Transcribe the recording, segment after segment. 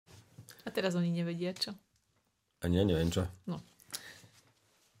A teraz oni nevedia čo. Ani ja neviem čo. No.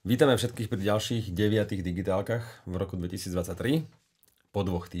 Vítame všetkých pri ďalších 9 digitálkach v roku 2023. Po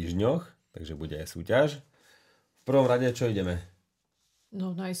 2 týždňoch, takže bude aj súťaž. V prvom rade čo ideme?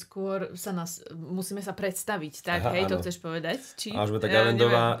 No najskôr musíme sa predstaviť, tak? Hej, to chceš povedať? Alžbeta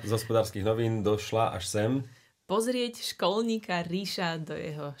Gavendová z Hospodárskych novín došla až sem. Pozrieť školníka Ríša do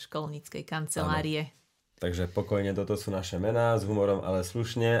jeho školníckej kancelárie. Áno. Takže pokojne, toto sú naše mená, s humorom, ale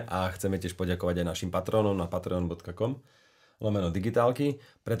slušne a chceme tiež poďakovať aj našim patrónom na patreon.com/digitálky,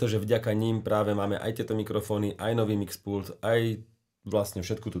 pretože vďaka ním práve máme aj tieto mikrofóny, aj nový mixpult, aj vlastne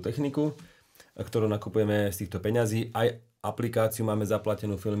všetku tú techniku, ktorú nakupujeme z týchto peňazí, aj aplikáciu máme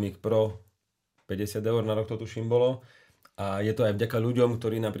zaplatenú Filmik Pro, 50 eur na rok to tuším bolo. A je to aj vďaka ľuďom,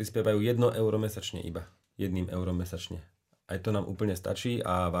 ktorí nám prispievajú 1 euro mesačne iba. 1 euro mesačne. Aj to nám úplne stačí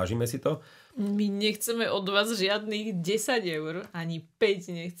a vážime si to. My nechceme od vás žiadnych 10 eur, ani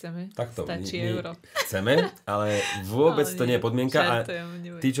 5 nechceme. Takto, stačí my euro. Chceme, ale vôbec to nie je podmienka. A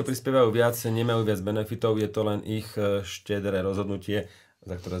tí, čo prispievajú viac, nemajú viac benefitov, je to len ich štedré rozhodnutie,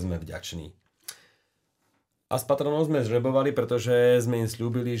 za ktoré sme vďační. A s patronom sme žrebovali, pretože sme im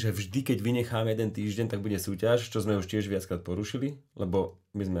slúbili, že vždy, keď vynecháme 1 týždeň, tak bude súťaž, čo sme už tiež viackrát porušili, lebo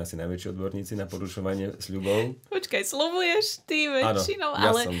my sme asi najväčší odborníci na porušovanie sľubov. Počkaj, slubuješ ty väčšinou, áno,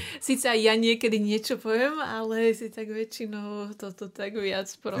 ja ale som. Síce aj ja niekedy niečo poviem, ale si tak väčšinou toto tak viac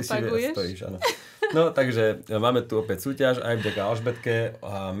propaguješ. Ty si viac stojíš, áno. No, takže máme tu opäť súťaž, aj vďaka Alžbetke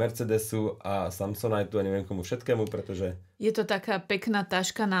a Mercedesu a Samsonitu a neviem komu všetkému, pretože... Je to taká pekná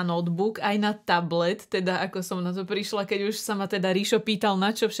taška na notebook, aj na tablet, teda ako som na to prišla, keď už sa ma teda Ríšo pýtal,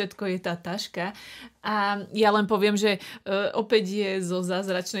 na čo všetko je tá taška. A ja len poviem, že opäť je zo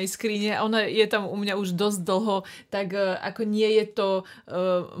zázračnej skrine. Ona je tam u mňa už dosť dlho, tak ako nie je to,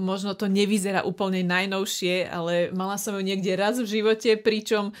 možno to nevyzerá úplne najnovšie, ale mala som ju niekde raz v živote,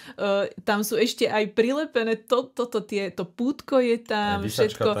 pričom tam sú ešte aj prilepené to pútko je tam,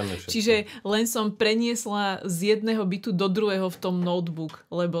 všetko. Tam je všetko. Čiže len som preniesla z jedného bytu do druhého v tom notebook,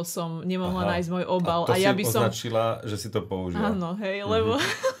 lebo som nemohla nájsť môj obal. A to ja si by označila, že si to použila. Áno, hej, lebo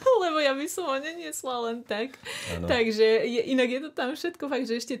ja by som ho neniesla len tak. Ano. Takže inak je to tam všetko fakt,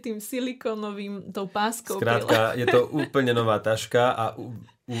 že ešte tým silikónovým, tou páskou. Skrátka, je to úplne nová taška a u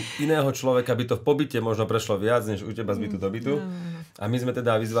iného človeka by to v pobyte možno prešlo viac, než u teba z bytu do bytu. A my sme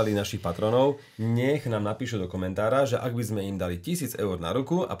teda vyzvali našich patronov, nech nám napíšu do komentára, že ak by sme im dali 1000 eur na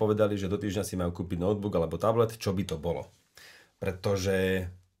ruku a povedali, že do týždňa si majú kúpiť notebook alebo tablet, čo by to bolo. Pretože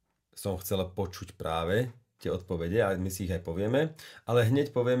som chcela počuť práve tie odpovede a my si ich aj povieme. Ale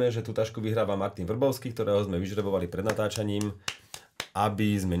hneď povieme, že tú tašku vyhráva Martin Vrbovský, ktorého sme vyžrebovali pred natáčaním,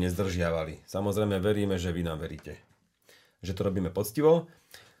 aby sme nezdržiavali. Samozrejme veríme, že vy nám veríte. Že to robíme poctivo.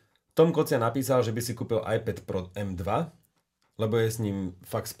 Tom Kocia napísal, že by si kúpil iPad Pro M2, lebo je s ním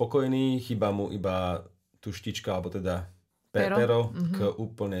fakt spokojný, chýba mu iba tuštička, alebo teda pero k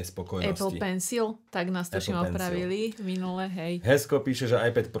úplnej spokojnosti. Apple Pencil, tak nás tuším opravili minule, hej. Hesko píše, že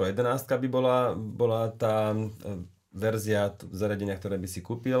iPad Pro 11 by bola tá verzia zariadenia, ktoré by si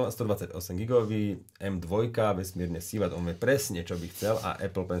kúpil, 128 gigový, M2, vesmírne sívať, on vie presne, čo by chcel a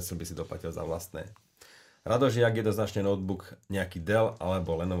Apple Pencil by si doplatil za vlastné. Radožiak jednoznačne notebook nejaký Dell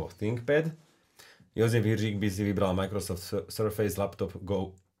alebo Lenovo ThinkPad. Jozef Hiržík by si vybral Microsoft Surface Laptop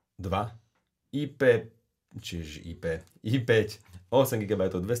Go 2 i5 8GB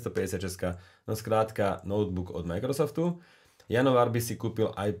 256, no skrátka notebook od Microsoftu. Janovár by si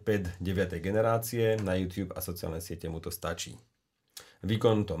kúpil iPad 9. generácie, na YouTube a sociálne siete mu to stačí.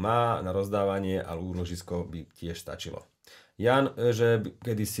 Výkon to má na rozdávanie, ale úložisko by tiež stačilo. Jan, že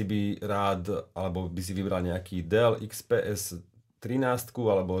kedysi by rád, alebo by si vybral nejaký Dell XPS 13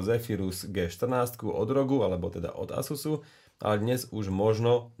 alebo Zephyrus G14 od Rogu, alebo teda od Asusu, ale dnes už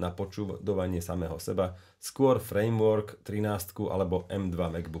možno na počúvanie samého seba skôr Framework 13 alebo M2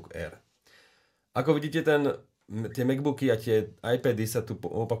 MacBook Air. Ako vidíte, tie MacBooky a tie iPady sa tu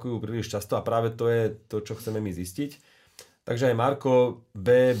opakujú príliš často a práve to je to, čo chceme my zistiť. Takže aj Marko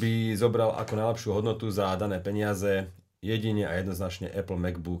B by zobral ako najlepšiu hodnotu za dané peniaze jedine a jednoznačne Apple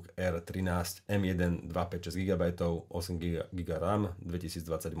MacBook Air 13 M1 256 GB, 8 GB RAM,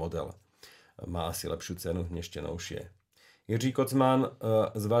 2020 model. Má asi lepšiu cenu než tie novšie. Jiří Kocman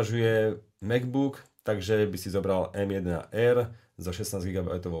zvažuje MacBook, takže by si zobral M1 Air so 16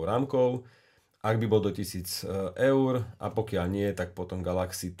 GB rámkou, ak by bol do 1000 eur a pokiaľ nie, tak potom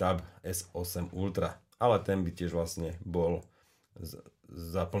Galaxy Tab S8 Ultra. Ale ten by tiež vlastne bol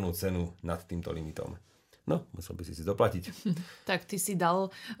za plnú cenu nad týmto limitom. No, musel by si doplatiť. Tak ty si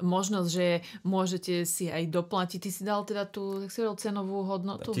dal možnosť, že môžete si aj doplatiť. Ty si dal teda tú cenovú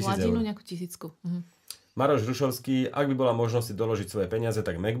hodnotu, hladinu, nejakú 1000. Maroš Rušovský, ak by bola možnosť si doložiť svoje peniaze,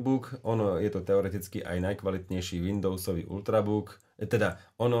 tak MacBook, ono je to teoreticky aj najkvalitnejší Windowsový Ultrabook, teda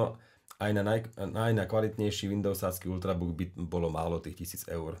ono aj na najkvalitnejší Windowsácky Ultrabook by bolo málo tých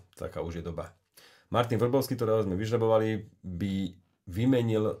 1000 eur. Taká už je doba. Martin Vrbovský, ktorého sme vyžrebovali, by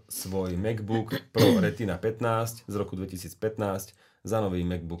vymenil svoj MacBook Pro Retina 15 z roku 2015 za nový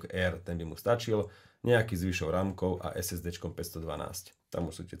MacBook Air. Ten by mu stačil, nejaký s vyššou rámkou a SSDčkom 512. Tam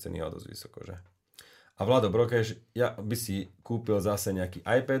už sú tie ceny ale dosť vysoko, že? A Vlado Brokeš, ja by si kúpil zase nejaký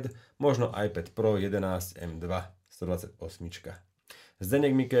iPad, možno iPad Pro 11 M2 128.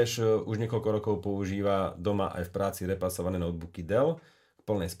 Zdenek Mikeš už niekoľko rokov používa doma aj v práci repasované notebooky Dell k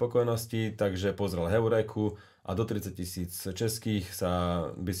plnej spokojnosti, takže pozrel Heuréku a do 30 000 českých sa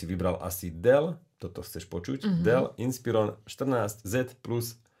by si vybral asi Dell, toto chceš počuť, Dell Inspiron 14Z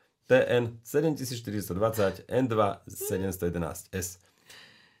Plus TN 7420 N2 711S.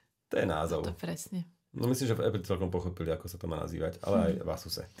 To je názov. To presne. No myslím, že v Apple celkom pochopili, ako sa to má nazývať, ale aj v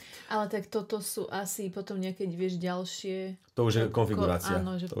Asuse. Ale tak toto sú asi potom nejaké, vieš, ďalšie... To už je konfigurácia.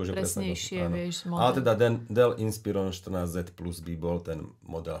 Áno, že to už presnejšie, je vieš, model. Ale teda Dell Inspiron 14Z Plus by bol ten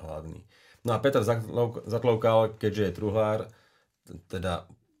model hlavný. No a Peter zatloukal, keďže je truhlár, teda,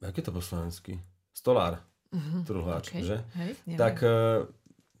 jak je to po slovensky? Stolár. Truhláč, okay. Že? Hej, tak,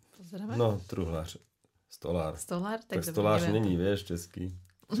 Pozeráme? No, truhláč. Stolár. Stolár? Tak stolář není, vieš, český.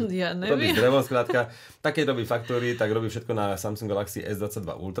 Ja neviem. Robí drevo, skrátka. Tak keď robí faktúry, tak robí všetko na Samsung Galaxy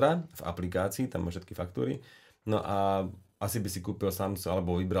S22 Ultra v aplikácii, tam má všetky faktúry. No a asi by si kúpil Samsung,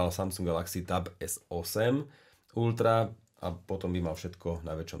 alebo vybral Samsung Galaxy Tab S8 Ultra a potom by mal všetko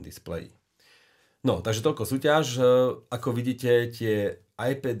na väčšom displeji. No, takže toľko súťaž. Ako vidíte, tie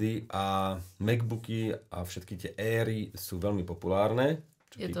iPady a MacBooky a všetky tie Airy sú veľmi populárne.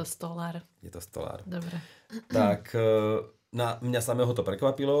 Je to stolár. Je to stolár. Dobre. Tak... Na mňa samého to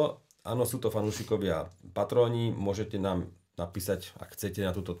prekvapilo. Áno, sú to fanúšikovia patróni. Môžete nám napísať, ak chcete,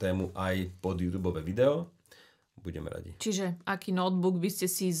 na túto tému aj pod YouTubeové video. Budeme radi. Čiže aký notebook by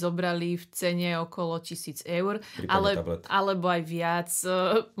ste si zobrali v cene okolo 1000 eur? Alebo aj viac.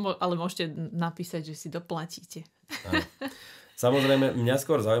 Ale môžete napísať, že si doplatíte. Áno. Samozrejme, mňa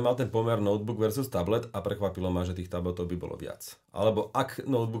skôr zaujímal ten pomer notebook versus tablet a prekvapilo ma, že tých tabletov by bolo viac. Alebo ak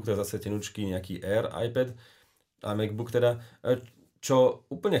notebook, to je zase tenučký nejaký Air, iPad, a MacBook teda, čo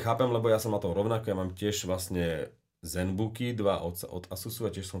úplne chápem, lebo ja som na tom rovnako, ja mám tiež vlastne Zenbooky, 2 od Asusu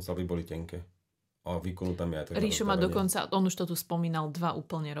a tiež som chcel, aby boli tenké. A výkonu tam je aj tak. Ríšo má dokonca, on už to tu spomínal, 2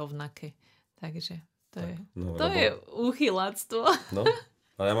 úplne rovnaké. Takže to je úchyláctvo. No,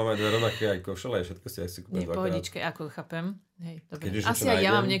 ale ja mám aj 2 rovnaké, aj košele, aj všetko si aj si kúpim dvakrát. Pohodičke, ako chápem. Hej, dobre. Asi aj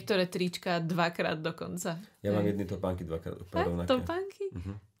ja mám niektoré trička 2-krát dokonca. Ja mám jedny topánky 2-krát úplne rovnaké. Topánky?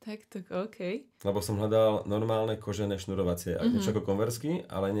 Tak, OK. Lebo som hľadal normálne kožené šnurovacie, niečo ako konversky,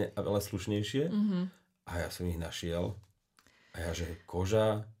 ale slušnejšie. A ja som ich našiel. A ja, že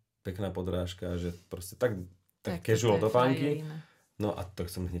koža, pekná podrážka, že proste tak casual topánky. No a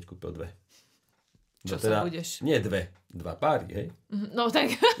tak som hneď kúpil 2. Čo sa budeš? Nie 2 páry, hej? No tak.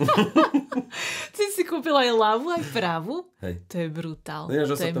 Ty si kúpil aj ľavú, aj pravú? Hej. To je brutál. No,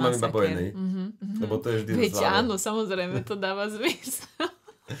 že sa to mám iba po jednej. Lebo to je vždy veď áno, samozrejme, to dáva zmysel.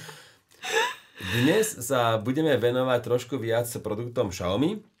 Dnes sa budeme venovať trošku viac produktom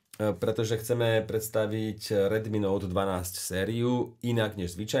Xiaomi, pretože chceme predstaviť Redmi Note 12 sériu inak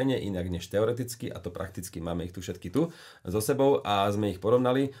než zvyčajne, inak než teoreticky, a to prakticky máme ich tu všetky tu so sebou a sme ich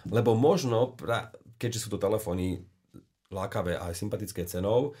porovnali, lebo možno, keďže sú to telefóny lákavé a aj sympatické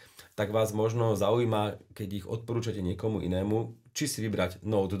cenou, tak vás možno zaujíma, keď ich odporúčate niekomu inému, či si vybrať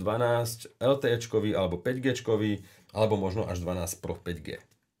Note 12 LTE-čkový alebo 5G-čkový, alebo možno až 12 Pro 5G.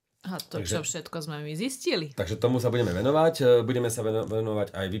 A to, čo všetko sme my zistili. Takže tomu sa budeme venovať. Budeme sa venovať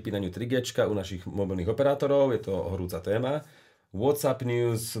aj vypínaniu 3G u našich mobilných operátorov. Je to horúca téma. WhatsApp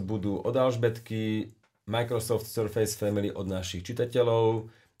News budú od Alžbetky, Microsoft Surface Family od našich čitateľov.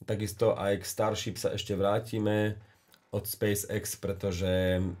 Takisto aj k Starship sa ešte vrátime od SpaceX,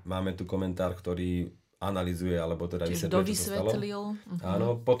 pretože máme tu komentár, ktorý analyzuje, alebo teda vysvetľuje, čo sa stalo.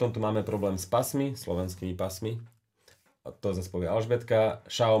 Áno, potom tu máme problém s pasmi, slovenskými pasmi. A to zase povie Alžbetka.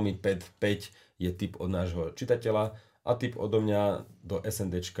 Xiaomi Pad 5 je tip od nášho čitateľa a tip odo mňa do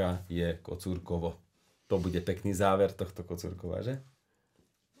SNDčka je Kocúrkovo. To bude pekný záver tohto Kocúrkova, že?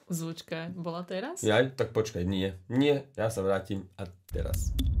 Zvučka bola teraz? Jaj, tak počkaj, nie. Nie, ja sa vrátim a teraz.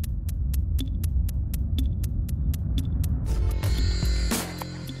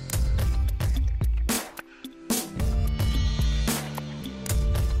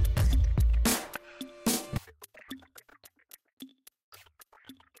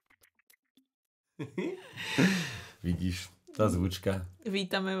 Vidíš, Tá zvučka.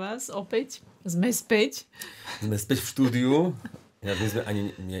 Vítame vás opäť. Sme späť. Sme späť v štúdiu. Ja, my sme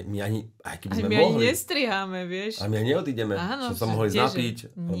ani, aj keby sme my mohli. Ani nestriháme, vieš. A my ani neodídeme. Áno, som sa mohli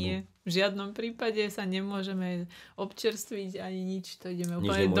napiť. Nie, v žiadnom prípade sa nemôžeme občerstviť ani nič. To ideme Nič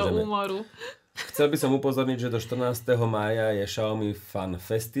úplne do nemôžeme. úmoru. Chcel by som upozorniť, že do 14. mája je Xiaomi Fan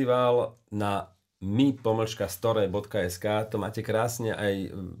Festival na mi-store.sk. To máte krásne aj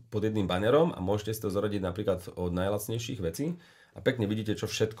pod jedným banerom a môžete si to zaradiť napríklad od najlacnejších vecí a pekne vidíte, čo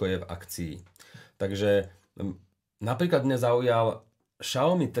všetko je v akcii. Takže napríklad mňa zaujal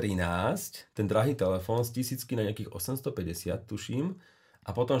Xiaomi 13, ten drahý telefón z 1000 na nejakých 850, tuším.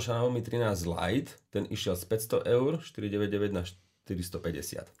 A potom Xiaomi 13 Lite, ten išiel z 500 €, 499 na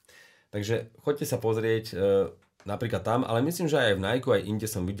 450. Takže choďte sa pozrieť napríklad tam, ale myslím, že aj v Nike, aj inde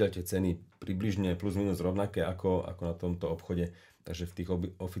som videl tie ceny približne plus minus rovnaké ako na tomto obchode. Takže v tých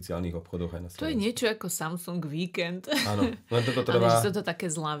oficiálnych obchodoch aj na Slovensku. To je niečo ako Samsung Weekend. Áno, len toto trvá... Ale že toto také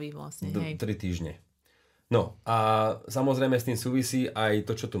zľavy vlastne. 3 týždne. No a samozrejme s tým súvisí aj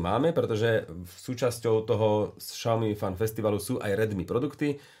to, čo tu máme, pretože súčasťou toho Xiaomi Fan Festivalu sú aj Redmi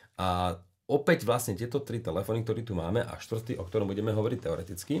produkty a opäť vlastne tieto 3 telefóny, ktoré tu máme a 4., o ktorom budeme hovoriť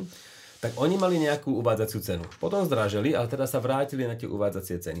teoreticky, tak oni mali nejakú uvádzaciu cenu. Potom zdražili, ale teda sa vrátili na tie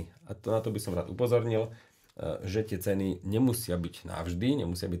uvádzacie ceny. A na to by som rád upozornil, že tie ceny nemusia byť navždy,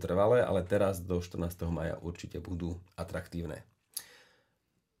 nemusia byť trvalé, ale teraz do 14. maja určite budú atraktívne.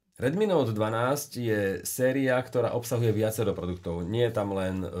 Redmi Note 12 je séria, ktorá obsahuje viacero produktov. Nie je tam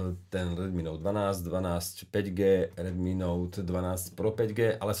len ten Redmi Note 12, 12 5G, Redmi Note 12 Pro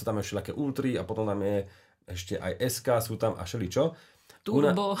 5G, ale sú tam ešte také Ultry a potom tam je ešte aj SK, sú tam a šeličo.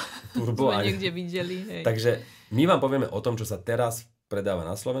 Turbo sme aj niekde videli. Hej. Takže my vám povieme o tom, čo sa teraz predáva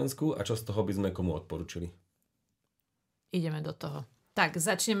na Slovensku a čo z toho by sme komu odporučili. Ideme do toho. Tak,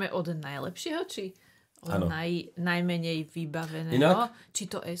 začneme od najlepšieho, či od najmenej vybaveného? Inak, či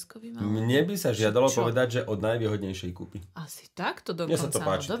to S-ko by malo? Mne by sa žiadalo povedať, že od najvýhodnejšej kúpy. Asi tak? To dokonca. Mne sa to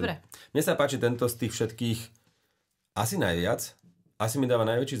páči. Dobre. Mne sa páči tento z tých všetkých asi najviac. Asi mi dáva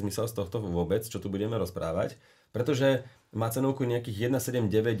najväčší zmysel z tohto vôbec, čo tu budeme rozprávať. Pretože má cenovku nejakých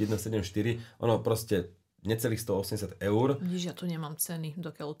 179, 174, ono proste necelých 180 €. Vidíš, ja tu nemám ceny,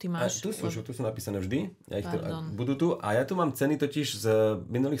 dokiaľ ty máš. Tu sú napísané vždy. Budú tu. A ja tu mám ceny totiž z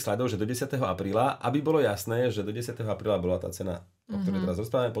minulých slajdov, že do 10. apríla, aby bolo jasné, že do 10. apríla bola tá cena, o ktorej teraz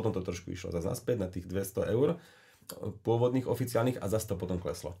rozprávame, potom to trošku išlo zase naspäť na tých 200 € pôvodných oficiálnych a zase to potom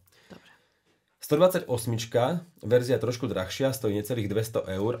kleslo. Dobre. 128, verzia trošku drahšia, stojí necelých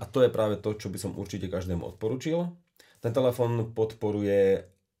 200 € a to je práve to, čo by som určite každému odporučil. Ten telefón podporuje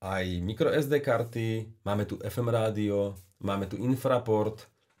aj microSD karty, máme tu FM rádio, máme tu infraport,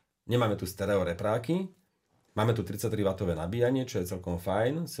 nemáme tu stereo repráky, máme tu 33W nabíjanie, čo je celkom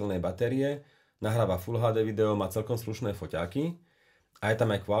fajn, silné batérie, nahráva Full HD video, má celkom slušné foťáky a je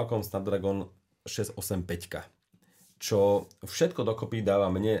tam aj Qualcomm Snapdragon 685, čo všetko dokopy dáva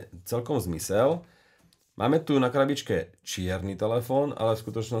mne celkom zmysel. Máme tu na krabičke čierny telefón, ale v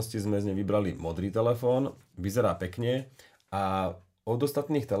skutočnosti sme z nej vybrali modrý telefón. Vyzerá pekne a od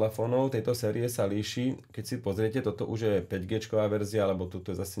ostatných telefónov tejto série sa líši, keď si pozriete, toto už je 5G verzia, alebo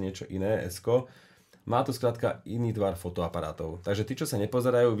toto je zase niečo iné, S-ko. Má tu skrátka iný tvar fotoaparátov. Takže tí, čo sa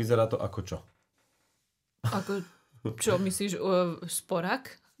nepozerajú, vyzerá to ako čo? Ako čo myslíš,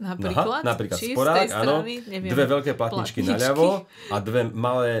 sporák? Napríklad? Napríklad či sporák, áno. Neviem, dve veľké platničky naľavo a dve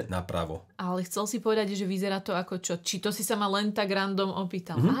malé napravo. Ale chcel si povedať, že vyzerá to ako čo? Či to si sa ma len tak random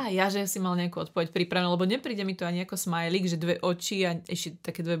opýtal? Ja, že si mal nejakú odpoveď pripravenú, lebo nepríde mi to ani ako smajlik, že dve oči a ešte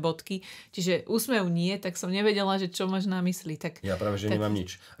také dve bodky. Čiže úsmev nie, tak som nevedela, že čo máš na mysli. Tak, ja práve, že nemám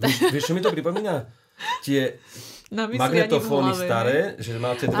nič. Vieš, čo mi to pripomína? Tie magnetofóny staré, že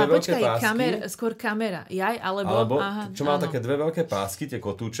máte dve veľké pásky. Skôr kamera. Alebo čo má také dve veľké pásky, tie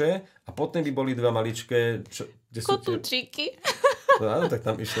kotúče, a potom by boli dva maličké... Kotúčiky. Áno, tak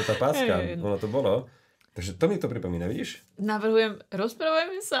tam išla tá páska. Ono to bolo. Takže to mi to pripomína, vidíš? Navrhujem,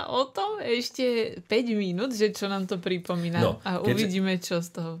 rozprávajme sa o tom ešte 5 minút, že čo nám to pripomína. No, a uvidíme, čo z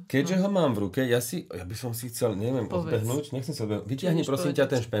toho. Keďže ho mám v ruke, ja by som si chcel, neviem, odbehnúť. Nechcem sa odbehnúť. Vytiahni prosím ťa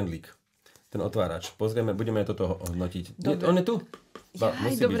ten špendlík. Ten otvárač. Pozrieme, budeme toto hodnotiť. On je tu?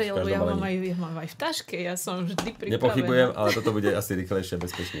 Dobre, lebo ja mám aj v taške. Ja som vždy pripravená. Nepochybujem, ale toto bude asi rýchlejšie a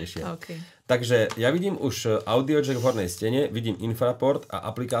bezpečnejšie. Okay. Takže ja vidím už audio jack v hornej stene, vidím infraport a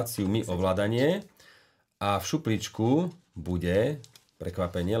aplikáciu Mi ovládanie a v šupličku bude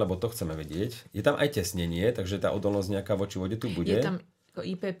prekvapenie, lebo to chceme vedieť. Je tam aj tesnenie, takže tá odolnosť nejaká voči vode tu bude. Je tam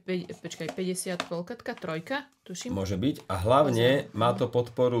IP50, koľkatka, trojka, tuším. Môže byť. A hlavne má to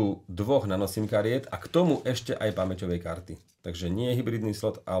podporu 2 nanosim-kariet a k tomu ešte aj pamäťovej karty. Takže nie je hybridný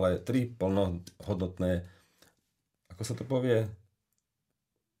slot, ale 3 plnohodnotné ako ako sa to povie?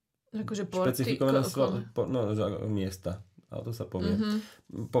 Akože špecifikované miesta. Ale to sa povie.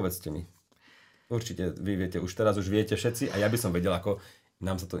 Povedzte mi. Určite vy viete, teraz už viete všetci a ja by som vedel, ako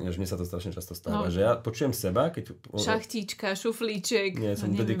mne sa to strašne často stáva, že ja počujem seba, keď... Šachtíčka, šuflíček. Nie,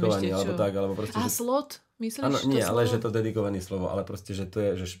 som dedikovaný, alebo tak, alebo proste... slot? Myslíš áno, nie, to ale slovo? že to dedikovaný slovo, ale proste, že to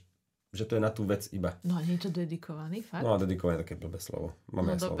je na tú vec iba. No a nie je to dedikovaný, fakt? No a dedikovaný je také blbé slovo.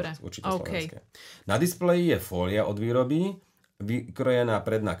 Máme aj slovo, určite okay. slovenské. Na displeji je fólia od výroby, vykrojená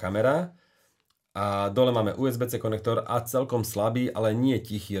predná kamera, a dole máme USB-C konektor a celkom slabý, ale nie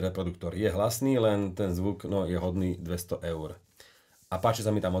tichý reproduktor. Je hlasný, len ten zvuk je hodný 200 €. A páči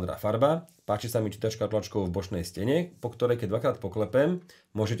sa mi tá modrá farba, páči sa mi čítačka tlačkou v bočnej stene, po ktorej keď dvakrát poklepem,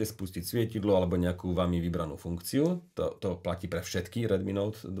 môžete spustiť svietidlo alebo nejakú vami vybranú funkciu. To platí pre všetky Redmi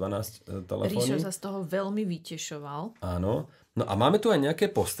Note 12 telefóny. Ríšo sa z toho veľmi vytešoval. Áno. No a máme tu aj nejaké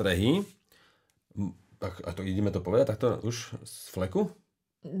postrehy. A to ideme to povedať takto už z fleku?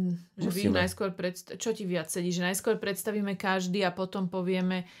 Že vy najskôr čo ti viac sedí? Že najskôr predstavíme každý a potom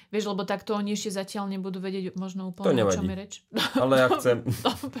povieme, vieš, lebo takto oni ešte zatiaľ nebudú vedieť možno úplne, o čom je reč. Ale ja chcem.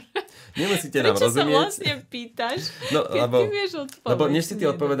 Dobre. Nemusíte nám Prečo rozumieť. sa vlastne pýtaš, keď ty vieš odpovedať? Lebo než si ty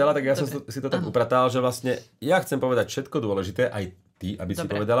odpovedala, tak ja som si to tak upratal, že vlastne ja chcem povedať všetko dôležité, aj ty, aby si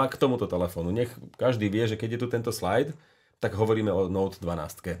povedala k tomuto telefónu. Nech každý vie, že keď je tu tento slide, tak hovoríme o Note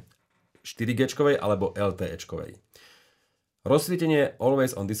 12. 4G alebo LTE-čkovej. Rozsvietenie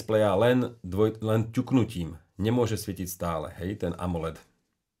Always on displaya len ťuknutím. Nemôže svietiť stále, hej, ten AMOLED.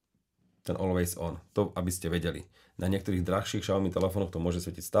 Ten Always on. To, aby ste vedeli. Na niektorých drahších Xiaomi telefónoch to môže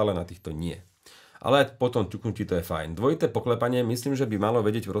svietiť stále, na týchto nie. Ale potom ťuknutí to je fajn. Dvojité poklepanie, myslím, že by malo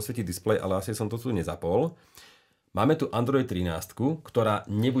vedieť rozsvietiť displej, ale asi som to tu nezapol. Máme tu Android 13, ktorá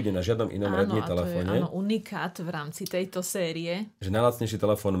nebude na žiadnom inom Redmi telefóne. Áno, unikát v rámci tejto série. Že najlacnejší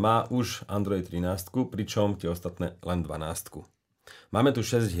telefón má už Android 13, pričom tie ostatné len 12. Máme tu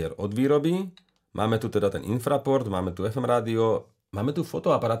 6 hier od výroby, máme tu teda ten infraport, máme tu FM rádio, máme tu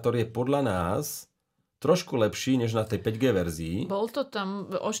fotoaparát, ktorý je podľa nás trošku lepší než na tej 5G verzii. Bol to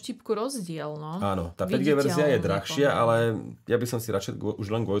tam o štipku rozdiel, no. Áno, tá 5G verzia je drahšia, ale ja by som si radšej už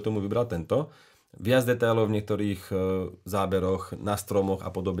len kvôli tomu vybral tento. Viac detailov v niektorých záberoch, na stromoch a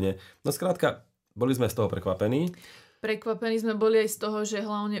podobne. No skrátka, boli sme z toho prekvapení. Prekvapení sme boli aj z toho, že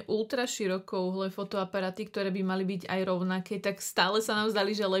hlavne ultra širokouhle fotoaparáty, ktoré by mali byť aj rovnaké, tak stále sa nám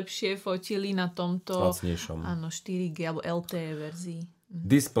zdali, že lepšie fotili na tomto lacnejšom. Áno, 4G alebo LTE verzii.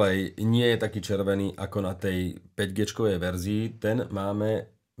 Displej nie je taký červený ako na tej 5G-čkovej verzii. Ten máme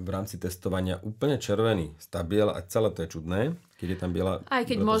v rámci testovania úplne červený. Stabiel a celé to je čudné, keď je tam biela. Aj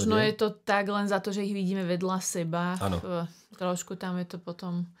keď možno je to tak len za to, že ich vidíme vedľa seba. Áno. Trošku tam je to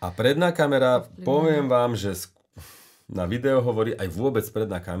potom... A predná kamera, poviem vám, že na video hovorí aj vôbec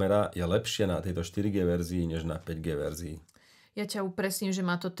predná kamera je lepšia na tejto 4G verzii, než na 5G verzii. Ja ťa upresním, že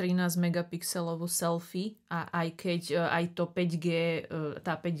má to 13 megapixelovú selfie a aj keď aj to 5G,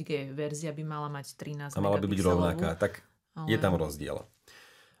 tá 5G verzia by mala mať 13 megapixelovú. A mala by byť rovnaká, tak je tam rozdiel.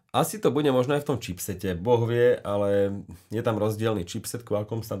 Asi to bude možno aj v tom chipsete, Boh vie, ale je tam rozdielný chipset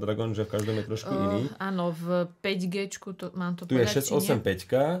Qualcomm Snapdragon, že v každom je trošku iný. Áno, v 5G mám to tu povedať, je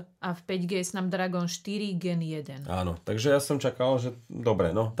 685. A v 5G je Snapdragon 4 Gen 1. Áno, takže ja som čakal, že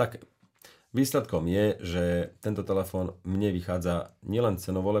dobre, no tak výsledkom je, že tento telefón mne vychádza nielen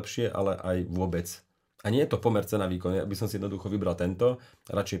cenovo lepšie, ale aj vôbec. A nie je to pomer cena výkon, ja by som si jednoducho vybral tento,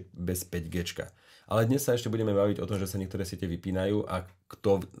 radšej bez 5G. Ale dnes sa ešte budeme baviť o tom, že sa niektoré siete vypínajú a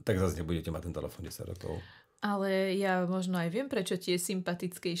tak zase nebudete mať ten telefón 10 rokov. Ale ja možno aj viem, prečo ti je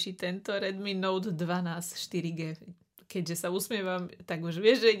sympatickejší tento Redmi Note 12 4G. Keďže sa usmievam, tak už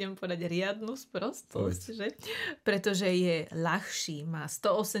vieš, že idem podať riadnu sprostosť. Že? Pretože je ľahší, má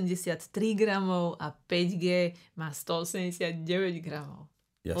 183 gramov a 5G má 189 gramov.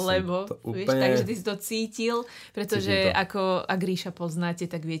 Ja lebo, úplne... vieš, takže ty si to cítil, pretože ako ak Ríša poznáte,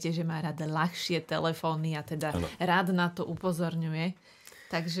 tak viete, že má rád ľahšie telefóny a teda rád na to upozorňuje.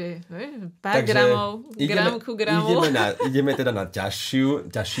 Takže pár gramov, gram ku gramu. Ideme teda na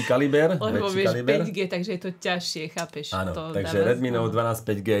ťažší kaliber. Lebo vieš, kaliber. 5G, takže je to ťažšie, chápeš? Áno, to takže Redmi Note 12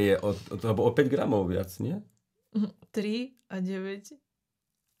 5G je o 5 gramov viac, nie? 3 a 9...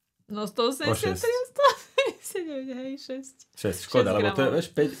 No 183 79, hej, 6. 6, škoda, lebo to je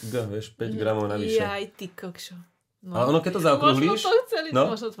 5 gramov navyše. Jaj, ty kokšo. No. Ale ono, keď to zaokrúhliš...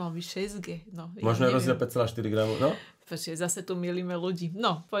 Možno to mal byť 6G. No, možno je rozdiel 5,4 gramov, no? Počkej, zase tu milíme ľudí.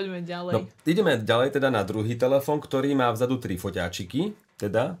 No, poďme ďalej. No, ideme ďalej teda na druhý telefón, ktorý má vzadu 3 foťáčiky,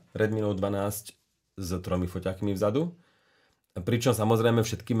 teda Redmi Note 12 s 3 foťákmi vzadu. Pričom samozrejme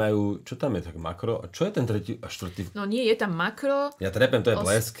všetky majú, čo tam je, tak makro, a čo je ten tretí a štvrtý? No nie, je tam makro. Ja trepem, to je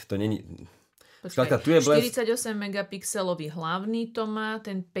blesk, to není... Skladka, tu je blesk. 48 megapixelový hlavný to má,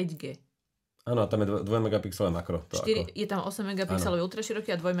 ten 5G. Áno, a tam je 2 megapixelové makro. Je tam 8 megapixelový ultraširoký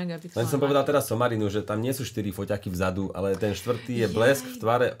a 2 megapixelové. Len som povedal teraz somarinu, že tam nie sú 4 foťaky vzadu, ale ten štvrtý je blesk v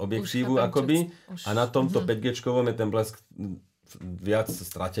tvare objektívu akoby a na tomto 5G-čkovom je ten blesk viac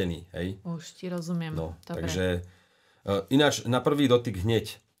stratený. Hej? Už ti rozumiem. No, takže ináč na prvý dotyk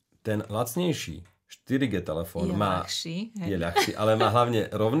hneď ten lacnejší 4G telefón je ľahší, ale má hlavne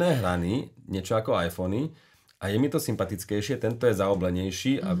rovné hrany, niečo ako iPhony. A je mi to sympatickejšie, tento je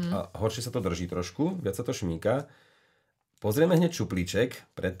zaoblenejší a horšie sa to drží trošku, viac sa to šmíka. Pozrieme hneď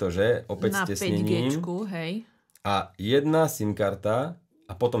šuplíček, pretože opäť stesnením hej. A jedna SIM karta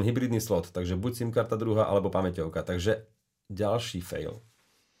a potom hybridný slot, takže buď SIM karta druhá alebo pamäťovka. Takže ďalší fail.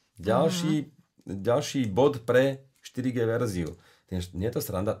 Ďalší bod pre 4G verziu. Nie je to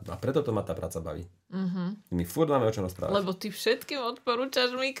sranda a preto to ma tá práca baví. My furt máme o čom rozprávať. Lebo ty všetkým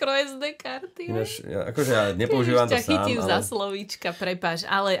odporúčaš microSD karty. Ja nepoužívam to sám. Chytím za slovíčka, prepáč.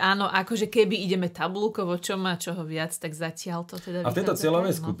 Ale áno, akože keby ideme tabuľkovo, čo má čoho viac, tak zatiaľ to teda... A v tejto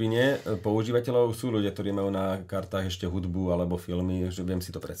cieľovej skupine používateľov sú ľudia, ktorí majú na kartách ešte hudbu alebo filmy, že viem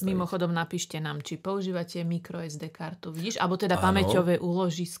si to predstaviť. Mimochodom napíšte nám, či používate microSD kartu, vidíš? Alebo teda pamäťové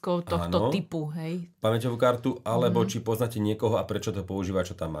úložisko tohto typu, hej? Pamäťovú kartu, alebo či poznáte niekoho a prečo to používa,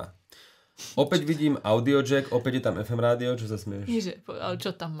 čo tam má. Opäť vidím audio jack, opäť je tam FM rádio, čo sa smieš? Ale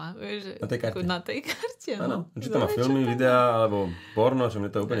čo tam má? Vieš, na tej karte. Na tej karte, no. Áno, či tam má filmy, videá, alebo porno, čo mne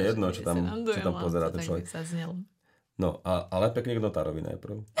to je úplne jedno, čo tam pozerá ten človek. No, ale pekne k notárovi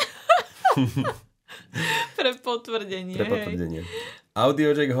najprv. Pre potvrdenie.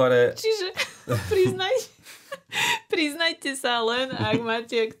 Audio jack hore. Čiže priznajte sa len, ak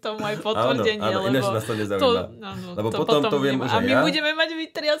máte k tomu aj potvrdenie. Áno, ináč nás to nezaujíma. Lebo potom to viem už aj ja. A my budeme mať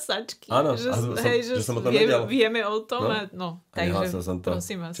vytriasačky. Áno, že som o tom vedel. Vieme o tom. Takže som to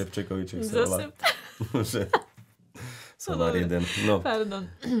prosím vás. Čepčekovi, čo sa volá. Somar jeden. No.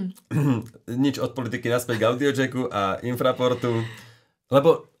 Pardon. Nič od politiky naspäť k audiojacku a infraportu.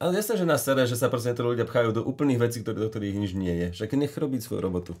 Lebo, ale jasné, že nás sere, že sa proste ľudia pchajú do úplných vecí, do ktorých nič nie je. Však nech robiť svoju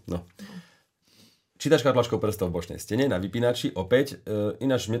robotu. No. Čítačka tlačkou prstov v bočnej stene na vypínači, opäť.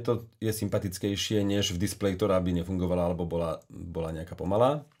 Ináč mne to je sympatickejšie, než v displeji, ktorá by nefungovala alebo bola nejaká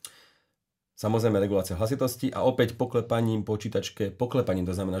pomalá. Samozrejme regulácia hlasitosti a opäť poklepaním počítačke,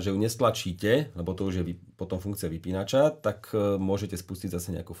 to znamená, že ju nestlačíte, lebo to už je potom funkcia vypínača, tak môžete spustiť zase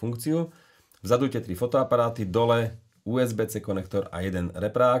nejakú funkciu. Vzadu tie 3 fotoaparáty, dole USB-C konektor a jeden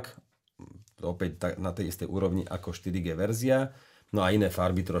reprák, opäť na tej istej úrovni ako 4G verzia. No a iné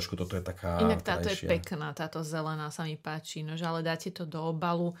farby trošku, toto je taká... Inak táto je pekná, táto zelená sa mi páči, nože ale dáte to do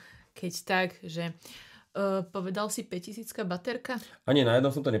obalu, keď tak, že povedal si 5000 baterka? A nie, na jednom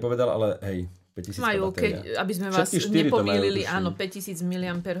som to nepovedal, ale hej, 5000 batéria. Aby sme vás nepomýlili, áno, 5000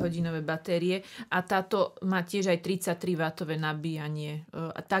 mAh batérie a táto má tiež aj 33W nabíjanie,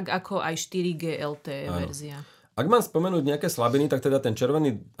 tak ako aj 4G LTE verzia. Ak mám spomenúť nejaké slabiny, tak teda ten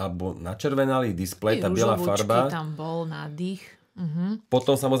červený, alebo načervenalý displej, tá biela farba... tam bol nádych.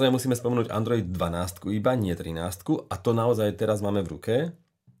 Potom samozrejme musíme spomenúť Android 12 iba, nie 13 a to naozaj teraz máme v ruke.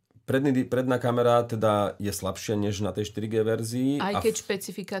 Predná kamera teda je slabšia než na tej 4G verzii. Aj keď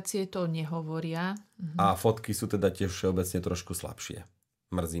špecifikácie to nehovoria. A fotky sú teda tiež všeobecne trošku slabšie.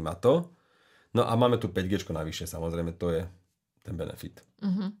 Mrzí ma to. No a máme tu 5G navyše, samozrejme to je ten benefit.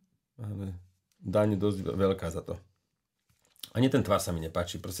 Ale daň dosť veľká za to. Ani ten tvar sa mi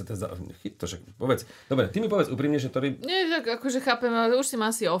nepáči, proste to však povedz. Dobre, ty mi povedz úprimne, že ktorý... Nie, tak akože chápem, ale už si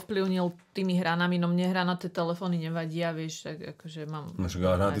ma asi ovplyvnil tými hranami, no mne hranaté telefóny nevadia, vieš, tak akože mám... No však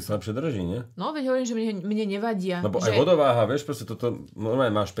ale hranaty sa lepšie drží, nie? No, veď hovorím, že mne nevadia. Lebo aj vodováha, vieš, proste toto,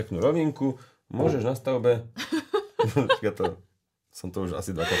 normálne máš peknú rovinku, môžeš na stavbe... som to už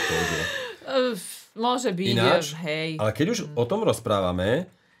asi dvakrát použil. Môže byť, ináč, hej. Ale keď už o tom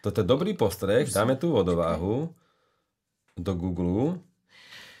rozprávame, toto je dobrý postreh, dáme tú vodováhu do Google.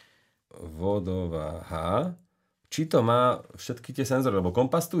 Vodováha. Či to má všetky tie senzory, lebo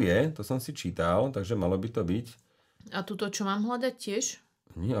kompas tu je, to som si čítal, takže malo by to byť. A tuto, čo mám hľadať tiež?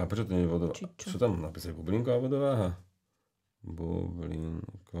 Nie, a prečo to nie je vodováha? Čo tam napísať? Bublinková vodováha?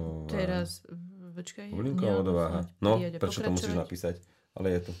 Bublinková... Teraz, počkaj. Bublinková vodováha. No, prečo to musíš napísať?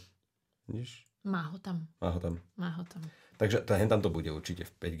 Ale je tu. Vidíš? Má ho tam. Takže tam to bude určite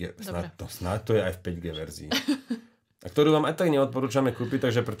v 5G. Snáď to je aj v 5G verzii. A ktorú vám aj tak neodporúčame kúpiť,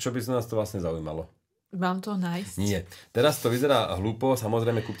 takže prečo by sa nás to vlastne zaujímalo? Mám to nájsť? Nie. Teraz to vyzerá hlúpo,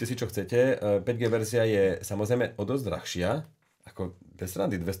 samozrejme kúpte si čo chcete. 5G verzia je samozrejme o dosť drahšia, ako bez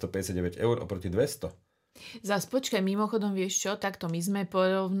randy 259 € oproti 200. Zas počkaj, mimochodom vieš čo, takto my sme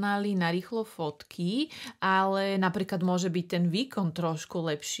porovnali narýchlo fotky, ale napríklad môže byť ten výkon trošku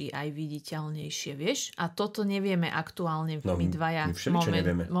lepší, aj viditeľnejšie, vieš? A toto nevieme aktuálne my dvaja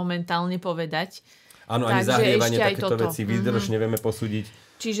momentálne povedať. Áno, ani zahrievanie takéto veci, výdrž nevieme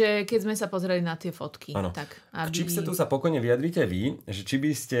posúdiť. Čiže keď sme sa pozreli na tie fotky. Tak, aby... K chipsetu sa pokojne vyjadrite vy, že či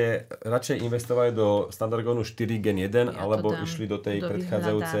by ste radšej investovali do Snapdragonu 4 Gen 1 alebo išli do tej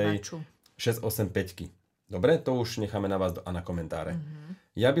predchádzajúcej 685. Dobre, to už necháme na vás a na komentáre.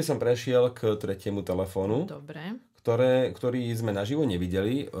 Ja by som prešiel k tretiemu telefónu, ktorý sme naživo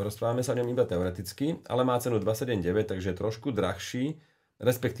nevideli. Rozprávame sa o ňom iba teoreticky, ale má cenu 279, takže je trošku drahší,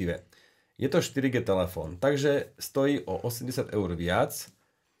 respektíve je to 4G telefón, takže stojí o 80 eur viac.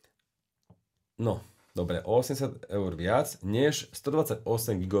 No, dobre, o 80 eur viac, než 128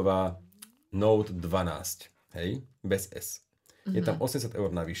 GB Note 12, hej, bez S. Je tam 80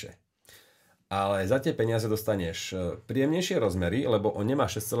 eur navyše. Ale za tie peniaze dostaneš príjemnejšie rozmery, lebo on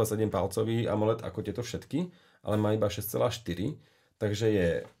nemá 6,7 palcový AMOLED ako tieto všetky, ale má iba 6,4, takže je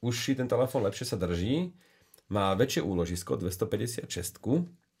užší ten telefón, lepšie sa drží, má väčšie úložisko, 256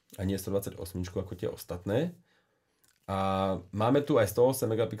 a nie 128 ako tie ostatné. A máme tu aj 108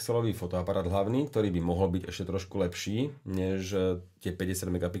 megapixelový fotoaparát hlavný, ktorý by mohol byť ešte trošku lepší než tie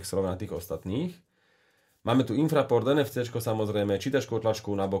 50 megapixelové na tých ostatných. Máme tu infraport, NFC, samozrejme, čítačku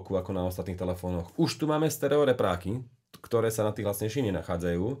tlačku na boku ako na ostatných telefónoch. Už tu máme stereo repráky, ktoré sa na tých hlasnejších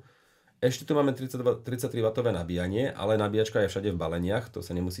nenachádzajú. Ešte tu máme 33W nabíjanie, ale nabíjačka je všade v baleniach, to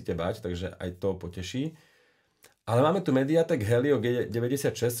sa nemusíte báť, takže aj to poteší. Ale máme tu Mediatek Helio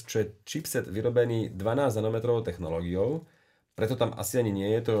G96, čo je chipset vyrobený 12 nanometrovou technológiou, preto tam asi ani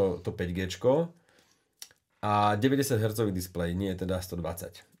nie je to 5G. A 90 Hz displej, nie je teda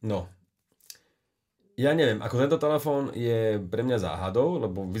 120. No, ja neviem, ako tento telefón je pre mňa záhadou,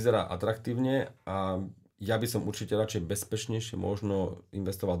 lebo vyzerá atraktívne a ja by som určite radšej bezpečnejšie možno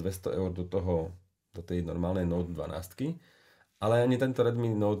investoval 200 eur do tej normálnej Note 12. Ale ani tento Redmi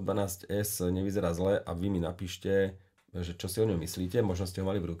Note 12S nevyzerá zle a vy mi napíšte, že čo si o ňom myslíte, možno ste ho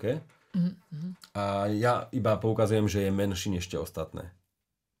mali v ruke. A ja iba poukazujem, že je menší než tie ostatné.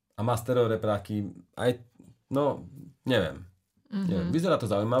 A má stereo repráky aj, no, neviem. Vyzerá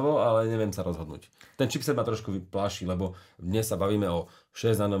to zaujímavo, ale neviem sa rozhodnúť. Ten chipset ma trošku vypláši, lebo dnes sa bavíme o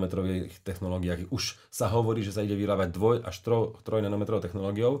 6 nanometrových technológiách. Už sa hovorí, že sa ide vyrábať 2 až 3 nanometrovou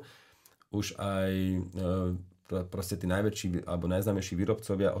technológiou. Už aj proste tí najväčší alebo najznámejší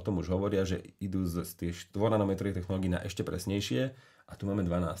výrobcovia o tom už hovoria, že idú z tých 4 nanometrových technológií na ešte presnejšie a tu máme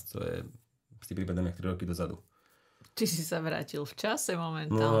 12, to je si prípadne 3 roky dozadu. Ty si sa vrátil v čase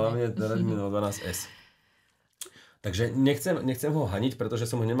momentálne. No hlavne Redmi Note 12S. Takže nechcem ho haniť, pretože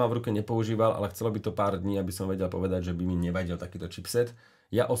som ho nemal v ruke, nepoužíval, ale chcelo by to pár dní, aby som vedel povedať, že by mi nevadil takýto chipset.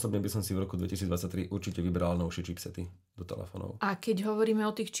 Ja osobne by som si v roku 2023 určite vybral novšie chipsety do telefónov. A keď hovoríme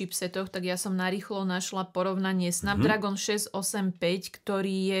o tých chipsetoch, tak ja som narýchlo našla porovnanie Snapdragon 685,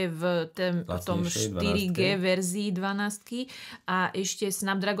 ktorý je v tom 4G verzii 12 a ešte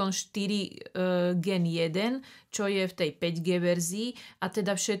Snapdragon 4 Gen 1, čo je v tej 5G verzii a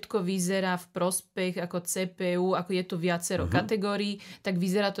teda všetko vyzerá v prospech ako CPU, ako je tu viacero kategórií, tak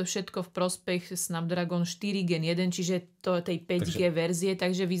vyzerá to všetko v prospech Snapdragon 4 Gen 1, čiže to tej 5G verzie,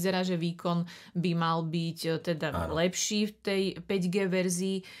 takže vyzerá, že výkon by mal byť teda lepší v tej 5G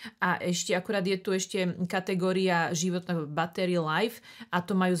verzii a ešte akurát je tu ešte kategória životného battery life a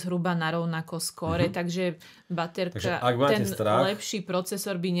to majú zhruba na rovnako skóre, takže baterka, ten lepší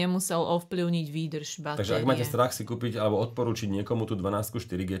procesor by nemusel ovplyvniť výdrž batérie. Takže ak máte strach si kúpiť alebo odporúčiť niekomu tú 12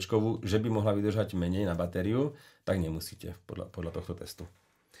 4G, že by mohla vydržať menej na batériu, tak nemusíte podľa tohto testu.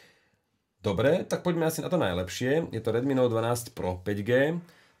 Dobre, tak poďme asi na to najlepšie. Je to Redmi Note 12 Pro 5G.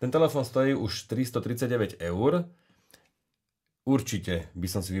 Ten telefón stojí už 339 eur. Určite by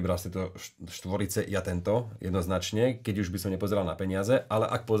som si vybral z tejto štvorice ja tento, jednoznačne, keď už by som nepozeral na peniaze, ale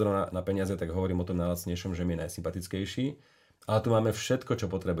ak pozerám na peniaze, tak hovorím o tom najlacnejšom, že mi je najsympatickejší. Ale tu máme všetko, čo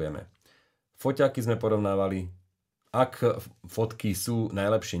potrebujeme. Foťáky sme porovnávali. Ak fotky sú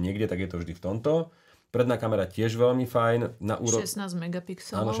najlepšie niekde, tak je to vždy v tomto. Predná kamera tiež veľmi fajn. 16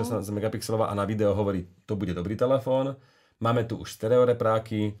 megapixelov. Áno, 16 megapixelová a na video hovorí, to bude dobrý telefón. Máme tu už stereo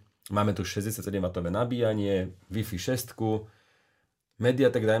repráky, máme tu 67W nabíjanie, Wi-Fi 6,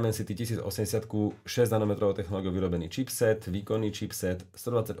 Mediatek Dimensity 1080, 6 nanometrovou technológiou vyrobený chipset, výkonný chipset,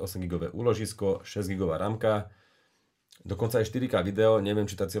 128GB úložisko, 6GB ramka, dokonca aj 4K video, neviem,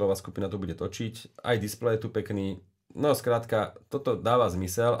 či tá cieľová skupina to bude točiť, aj displej je tu pekný. No skrátka, toto dáva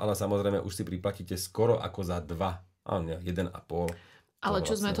zmysel, ale samozrejme už si priplatíte skoro ako za 2, ale nie, 1,5. Ale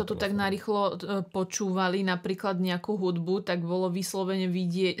čo sme to tu tak narýchlo počúvali, napríklad nejakú hudbu, tak bolo vyslovene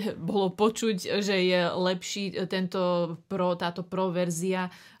vidieť, bolo počuť, že je lepší táto pro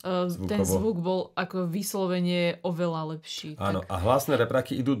verzia. Ten zvuk bol ako vyslovene oveľa lepší. Áno, a hlasné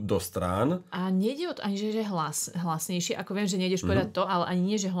repraky idú do strán. A nejde o to ani, že hlasnejšie, ako viem, že nejdeš povedať to, ale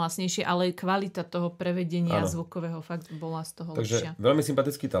ani nie, že hlasnejšie, ale kvalita toho prevedenia zvukového fakt bola z toho lepšia. Takže veľmi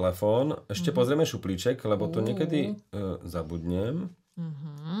sympatický telefón. Ešte pozrieme šuplíček, lebo to niekedy zabudnem.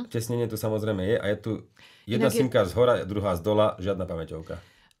 Tesnenie tu samozrejme je a je tu jedna simka z hora, druhá z dola, žiadna pamäťovka.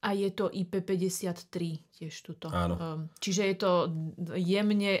 A je to IP53 tiež tuto. Áno. Čiže je to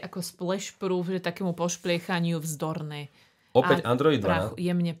jemne ako splash proof, že takému pošpliechaniu vzdorné. Opäť Android 12.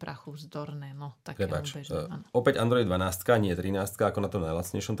 Jemne prachu vzdorné. No, opäť Android 12, nie 13, ako na tom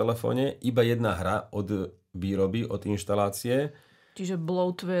najlacnejšom telefóne. Iba jedna hra od výroby, od inštalácie. Čiže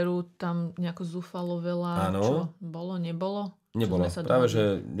bloatwareu tam nejako zúfalo veľa. Áno. Čo bolo, nebolo? Nebolo. Práve,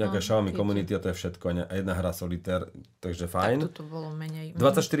 že nejaká Xiaomi Community a to je všetko. A jedna hra Solitaire, takže fajn. Tak toto bolo menej.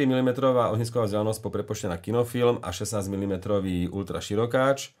 24 mm ohnisková vzdialenosť po prepočte na kinofilm a 16 mm ultra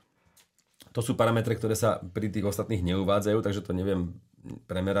širokáč. To sú parametre, ktoré sa pri tých ostatných neuvádzajú, takže to neviem,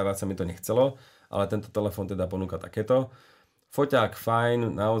 premerávať sa mi to nechcelo, ale tento telefón teda ponúka takéto. Foťák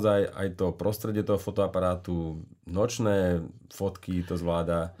fajn, naozaj aj to prostredie toho fotoaparátu, nočné fotky to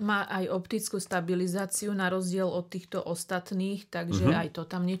zvláda. Má aj optickú stabilizáciu na rozdiel od týchto ostatných, takže aj to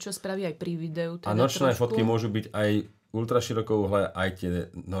tam niečo spraví aj pri videu. Teda a nočné trošku. fotky môžu byť aj ultraširokouhle, aj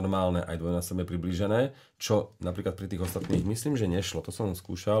tie normálne, aj dvojnásobne priblížené, čo napríklad pri tých ostatných myslím, že nešlo. To som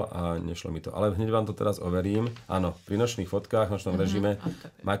skúšal a nešlo mi to. Ale hneď vám to teraz overím. Áno, pri nočných fotkách, v nočnom režime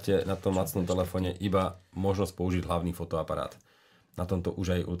máte na tom lacnom telefóne iba možnosť použiť hlavný fotoaparát. Na tomto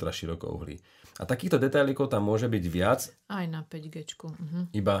už aj ultraširokouhlý. A takýchto detailikov tam môže byť viac. Aj na 5G.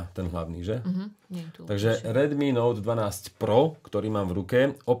 Iba ten hlavný, že? Takže lepšie. Redmi Note 12 Pro, ktorý mám v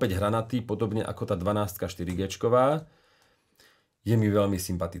ruke, opäť hranatý, podobne ako tá 12 4G. Je mi veľmi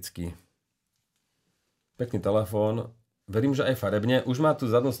sympatický. Pekný telefón. Verím, že aj farebne. Už má tu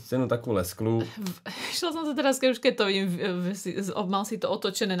zadnú scénu takú lesklú. Šla som sa teraz, keď to vidím, mal si to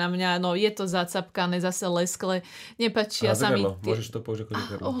otočené na mňa. No je to zacapkané, zase leskle. Nepáčia sa mi. Môžeš to použiť ako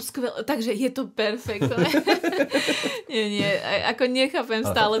zrkadlo. Skvelé. Takže je to perfektné. nie. Ako nechápem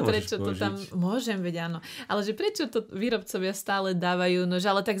stále, prečo to tam... Môžem, veď áno. Ale že prečo to výrobcovia stále dávajú? No, že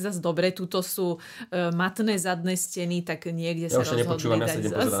ale tak zase dobre, tuto sú matné zadné steny, tak niekde sa rozhodli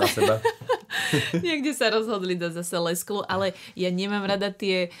dať na seba. Niekde sa rozhodli dať zase lesklu, ale ja nemám rada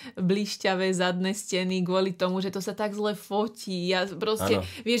tie blišťavé zadné steny kvôli tomu, že to sa tak zle fotí. Ja proste,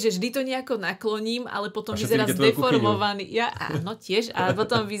 vieš, že vždy to nejako nakloním, ale potom vyzerá zdeformovaný. Áno, tiež. A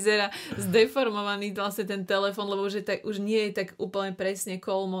potom vyzerá zdeformovaný vlastne ten telefon, lebo už nie je tak úplne presne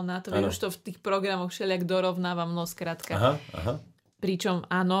kolmo na to. Už to v tých programoch všelijak dorovnávam, no skrátka. Pričom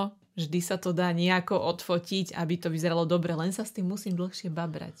áno, vždy sa to dá nejako odfotiť, aby to vyzeralo dobre, len sa s tým musím dlhšie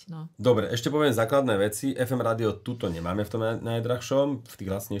babrať. No. Dobre, ešte poviem základné veci. FM rádio tuto nemáme v tom najdrahšom, v tých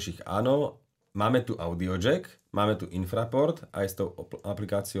hlasnejších áno. Máme tu audio jack, máme tu infraport, aj s tou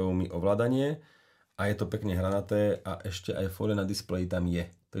aplikáciou Mi ovládanie a je to pekne hranaté a ešte aj fólia na displeji tam je.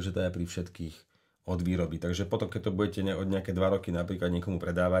 Takže to je pri všetkých od výroby. Takže potom, keď to budete od nejaké 2 roky napríklad niekomu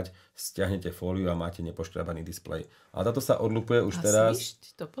predávať, stiahnete fóliu a máte nepoškrabaný displej. A táto sa odlupuje už teraz. A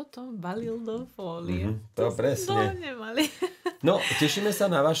Swift to potom balil do fólie. To presne. Nemali. No, tešíme sa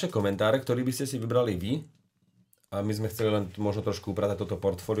na vaše komentáre, ktoré by ste si vybrali vy. A my sme chceli len možno trošku upratať toto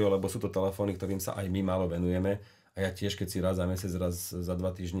portfólio, lebo sú to telefóny, ktorým sa aj my málo venujeme. A ja tiež, keď si raz za mesiac, raz za 2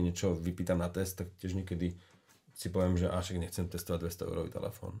 týždne niečo vypýtam na test, tak tiež niekedy si poviem, že však nechcem testovať 200-eurový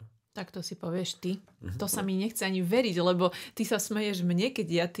telefón. Tak to si povieš ty. To sa mi nechce ani veriť, lebo ty sa smeješ mne, keď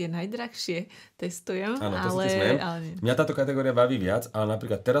ja tie najdrahšie testujem. Áno, to sa ti smejem. Mňa táto kategória baví viac, ale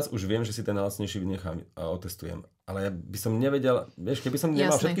napríklad teraz už viem, že si ten najlacnejší vynechám a otestujem. Ale ja by som nevedel, vieš, keby som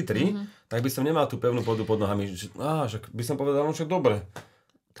nemal všetky 3, tak by som nemal tú pevnú pôdu pod nohami. Že by som povedal, no však dobre.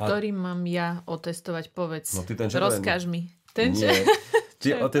 Ktorý mám ja otestovať, povedz. No, ty ten rozkáž mi.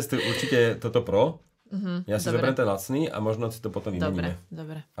 Či otestuj určite toto Pro. Ja si zoberiem ten lacný a možno si to potom vymeníme.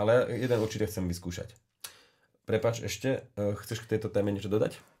 Dobre. Ale jeden určite chcem vyskúšať. Prepáč ešte, chceš k tejto téme niečo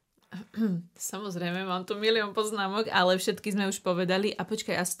dodať? Samozrejme, mám tu milión poznámok, ale všetky sme už povedali. A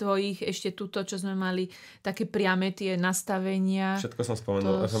počkaj, a z tvojich ešte túto, čo sme mali, také priame tie nastavenia. Všetko som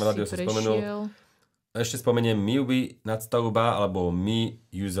spomenul, FM rádio som spomenul. Ešte spomeniem MIUI nadstavba alebo Mi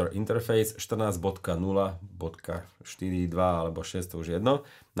User Interface 14.0.4.2 alebo 6, to už je jedno.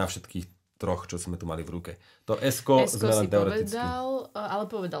 Na všetkých troch, čo sme tu mali v ruke. To S-ko sme len teoreticky. Ale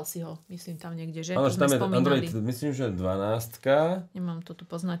povedal si ho, myslím tam niekde, že? Áno, že tam je Android, myslím, že 12. Nemám to tu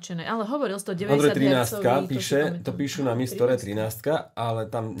poznačené, ale hovoril si to 90 Android 13 píše, to píšu na Mi Store 13, ale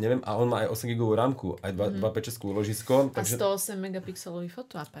tam, neviem, a on má aj 8 GB rámku, aj 256 úložisko. A 108 megapixelový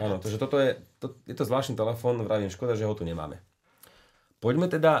fotoaparát. Áno, takže toto je to zvláštny telefón, vravím, škoda, že ho tu nemáme. Poďme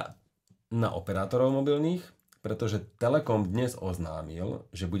teda na operátorov mobilných, pretože Telekom dnes oznámil,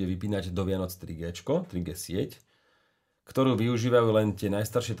 že bude vypínať do Vianoc 3G sieť, ktorú využívajú len tie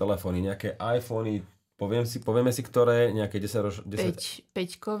najstaršie telefóny, nejaké iPhony, povieme si, ktoré, nejaké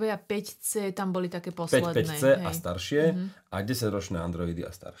 5-kové a 5C, tam boli také posledné. 5C a staršie a 10-ročné Androidy a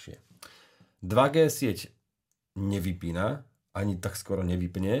staršie. 2G sieť nevypína, ani tak skoro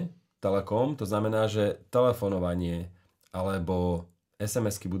nevypne Telekom, to znamená, že telefonovanie alebo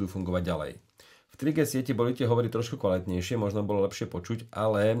SMS-ky budú fungovať ďalej. V 3G sieti boli tie hovory trošku kvalitnejšie, možno bolo lepšie počuť,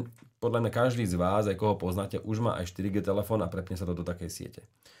 ale podľa mňa každý z vás, aj koho poznáte, už má aj 4G telefón a prepne sa to do takej siete.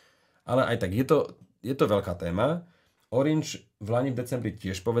 Ale aj tak, je to veľká téma. Orange v lani v decembri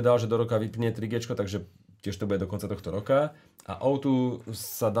tiež povedal, že do roka vypne 3G, takže tiež to bude do konca tohto roka. A O2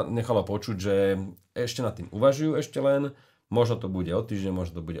 sa nechalo počuť, že ešte nad tým uvažujú ešte len. Možno to bude o týždeň,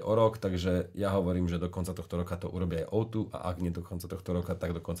 možno to bude o rok, takže ja hovorím, že do konca tohto roka to urobia aj O2 a ak nie do konca tohto roka,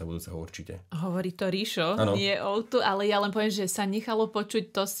 tak do konca budúceho určite. Hovorí to Ríšo, ano. Nie O2, ale ja len poviem, že sa nechalo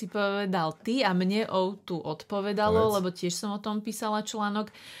počuť, to si povedal ty a mne O2 odpovedalo, lebo tiež som o tom písala článok,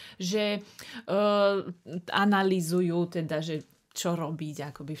 že analyzujú teda, že čo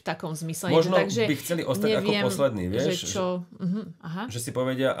robiť, akoby v takom zmysle. Možno takže by chceli ostať neviem, ako posledný, vieš? Že si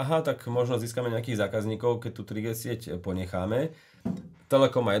povedia, tak možno získame nejakých zákazníkov, keď tú 3G sieť ponecháme.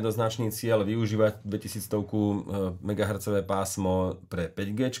 Telekom má jednoznačný cieľ využívať 2100 MHz pásmo pre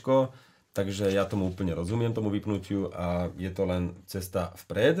 5G, takže ja tomu úplne rozumiem, tomu vypnutiu a je to len cesta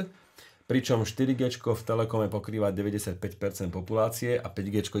vpred. Pričom 4G v Telekome pokrýva 95% populácie a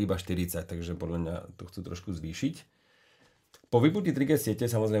 5G iba 40%, takže podľa mňa to chcú trošku zvýšiť. Po vypnutí 3G siete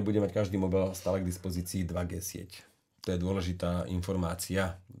samozrejme bude mať každý mobil stále k dispozícii 2G sieť. To je dôležitá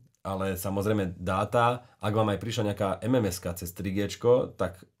informácia. Ale samozrejme dáta, ak vám aj prišla nejaká MMS-ka cez 3G,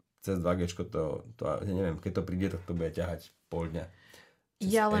 tak cez 2G to ja neviem, keď to príde, to bude ťahať pol dňa.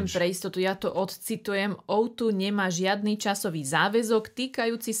 Ja len pre istotu, ja to odcitujem. O2 nemá žiadny časový záväzok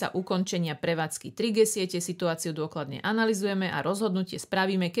týkajúci sa ukončenia prevádzky 3G siete. Situáciu dôkladne analyzujeme a rozhodnutie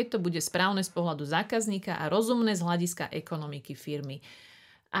spravíme, keď to bude správne z pohľadu zákazníka a rozumné z hľadiska ekonomiky firmy.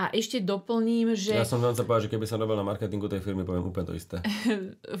 A ešte doplním, že... Ja som vám sa povedal, že keby som robil na marketingu tej firmy, poviem úplne to isté.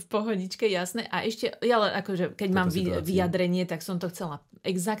 V pohodičke, jasné. A ešte, ja akože, keď mám vyjadrenie, tak som to chcela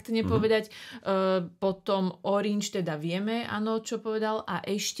exaktne povedať. Potom Orange teda vieme, áno, čo povedal. A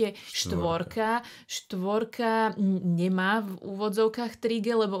ešte štvorka nemá v úvodzovkách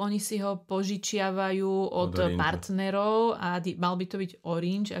 3G, lebo oni si ho požičiavajú od partnerov a mal by to byť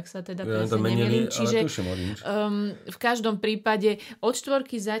Orange, ak sa teda presne nemýlim. Čiže v každom prípade od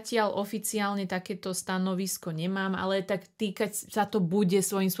štvorky zatiaľ oficiálne takéto stanovisko nemám, ale tak týkať sa to bude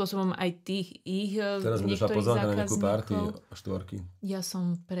svojím spôsobom aj tých ich teraz niektorých zákazníkov. Teraz budeš sa pozvať na nejakú party štvorky. Ja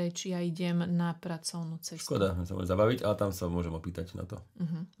som preč, ja idem na pracovnú cestu. Škoda, sa môžem zabaviť, ale tam sa môžem opýtať na to.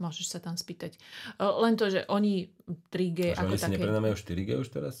 Môžeš sa tam spýtať. Len to, že oni 3G ako také... Oni si neprenámajú 4G už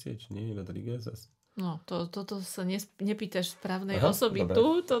teraz sieť? Nie, iba 3G zase. No, toto sa nepýtaš správnej osoby. Tu,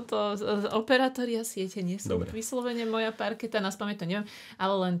 operátoria siete nie sú vyslovene moja parketa, na spamäť to neviem,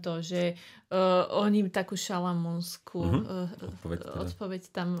 ale len to, že oni takú šalamúnsku odpoveď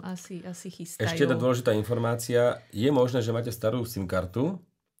tam asi chystajú. Ešte jedna dôležitá informácia. Je možné, že máte starú SIM kartu,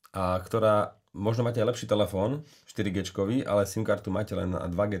 ktorá možno máte aj lepší telefón, 4G-čkový, ale SIM kartu máte len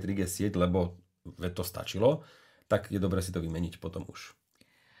na 2G, 3G sieť, lebo to stačilo, tak je dobre si to vymeniť potom už.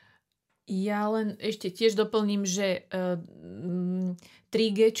 Ja len ešte tiež doplním, že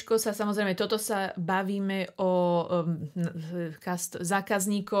 3G sa samozrejme, toto sa bavíme o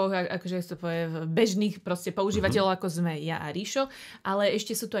zákazníkoch, akože to povie, bežných proste používateľov, ako sme ja a Ríšo, ale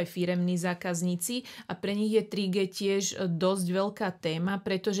ešte sú tu aj firemní zákazníci a pre nich je 3G tiež dosť veľká téma,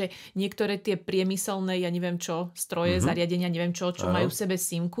 pretože niektoré tie priemyselné, ja neviem čo, stroje, zariadenia, neviem čo majú v sebe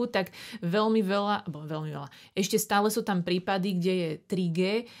SIM-ku, tak veľmi veľa, ešte stále sú tam prípady, kde je 3G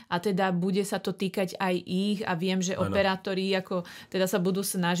a teda bude sa to týkať aj ich a viem, že operátori ako teda sa sa budú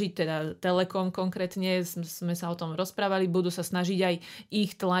snažiť, teda Telekom konkrétne, sme sa o tom rozprávali, budú sa snažiť aj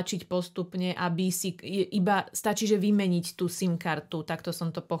ich tlačiť postupne, aby si iba stačí, že vymeniť tú SIM kartu. Takto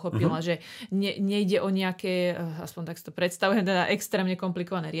som to pochopila, že nejde o nejaké, aspoň tak si to predstavujem, teda extrémne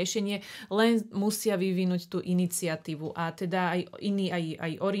komplikované riešenie, len musia vyvinúť tú iniciatívu. A teda aj iní,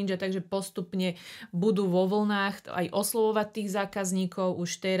 aj Orange, takže postupne budú vo vlnách aj oslovovať tých zákazníkov.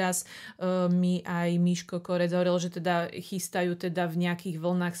 Už teraz mi aj Miško Korec hovoril, že teda chystajú teda v nejakých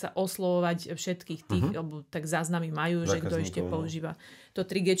vlnách sa oslovovať všetkých tých, lebo tak záznamy majú, že kto ešte používa to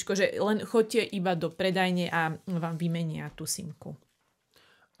 3G, že len choďte iba do predajne a vám vymenia tú simku.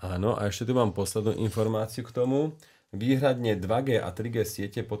 Áno, a ešte tu mám poslednú informáciu k tomu. Výhradne 2G a 3G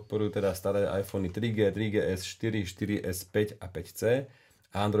siete podporujú teda staré iPhony 3G, 3GS, 4, 4S, 5 a 5C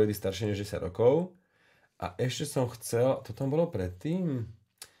a Androidy staršie než 10 rokov. A ešte som chcel, to tam bolo predtým,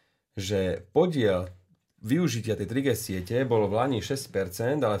 že podiel využitia tej 3G siete bolo v lani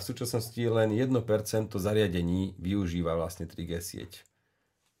 6%, ale v súčasnosti len 1% zariadení využíva vlastne 3G sieť.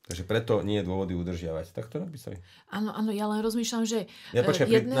 Takže preto nie je dôvody udržiavať. Tak to napísali. Áno, ja len rozmýšľam, že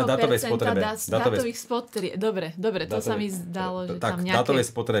 1% na dátovej spotrebe. Dátových spotrieb. Dobre, to sa mi zdalo, že tam nejaké... dátovej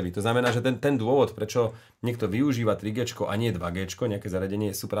spotreby. To znamená, že ten dôvod, prečo niekto využíva 3G a nie 2G, nejaké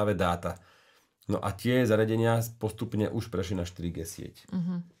zariadenie, sú práve dáta. No a tie zariadenia postupne už prešli na 4G sieť.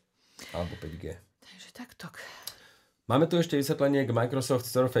 Alebo 5G. Takže takto. Máme tu ešte vysvetlenie k Microsoft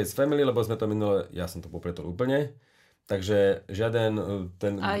Surface Family, lebo sme to minule, ja som to popretol úplne. Takže žiaden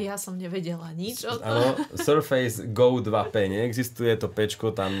ten... A ja som nevedela nič o tom. Áno, Surface Go 2P neexistuje, to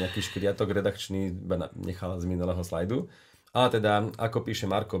Pčko, tam nejaký škriatok redakčný nechal z minulého slajdu. Ale teda, ako píše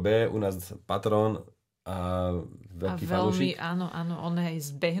Marko B, u nás patron a veľký fanúšik. Áno, on je aj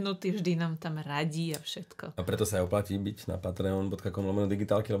zbehnutý, vždy nám tam radí a všetko. A preto sa aj oplatí byť na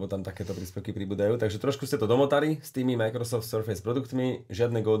patreon.com/digitálky, lebo tam takéto príspevky pribúdajú. Takže trošku ste to domotali s tými Microsoft Surface produktmi.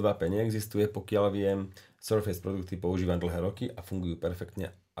 Žiadne Go 2P neexistuje, pokiaľ viem. Surface produkty používam dlhé roky a fungujú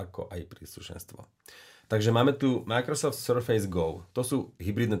perfektne ako aj príslušenstvo. Takže máme tu Microsoft Surface Go. To sú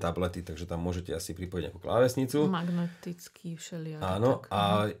hybridné tablety, takže tam môžete asi pripojiť nejakú klávesnicu. Magnetický všelijak. Áno,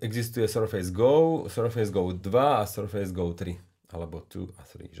 a existuje Surface Go 2 a Surface Go 3. Alebo 2 a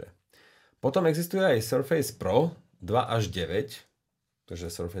 3, že? Potom existuje aj Surface Pro 2 až 9. Takže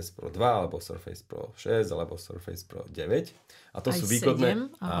Surface Pro 2, alebo Surface Pro 6, alebo Surface Pro 9. A to aj sú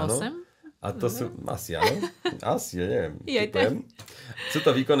výkonné... 7 a 8? A to sú... Asi áno. Asi, ja neviem. Sú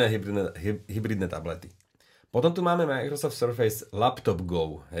to výkonné hybridné tablety. Potom tu máme Microsoft Surface Laptop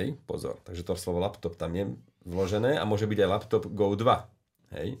Go. Hej, pozor. Takže to slovo laptop tam je vložené a môže byť aj Laptop Go 2.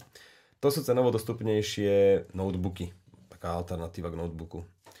 Hej. To sú cenovo dostupnejšie notebooky. Taká alternatíva k notebooku.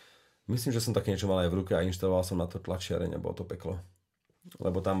 Myslím, že som také niečo mal aj v ruke a inštaloval som na to tlačiareň a bolo to peklo.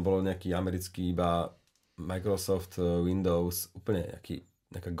 Lebo tam bol nejaký americký iba Microsoft Windows, úplne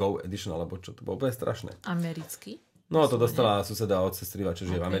nejaká Go Edition, alebo čo, to bolo úplne strašné. Americký? No to dostala suseda od sestriva, čo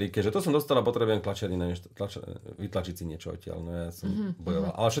žije v Amerike, že to som dostala, potrebujem vytlačiť si niečo odtiaľ, no ja som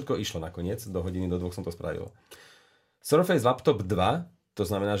bojoval. Ale všetko išlo nakoniec, do hodiny, do 2 som to spravil. Surface Laptop 2, to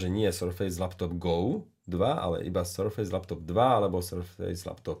znamená, že nie je Surface Laptop Go 2, ale iba Surface Laptop 2 alebo Surface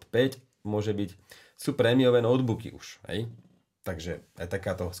Laptop 5 môže byť, sú prémiové notebooky už, hej? Takže aj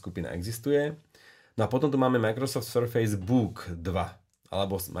takáto skupina existuje. No a potom tu máme Microsoft Surface Book 2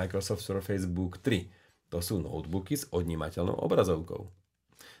 alebo Microsoft Surface Book 3. To sú notebooky s odnímateľnou obrazovkou.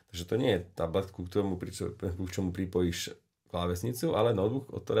 Takže to nie je tablet, k čomu pripojíš klávesnicu, ale notebook,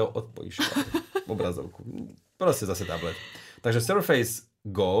 od ktorého odpojíš obrazovku. Proste zase tablet. Takže Surface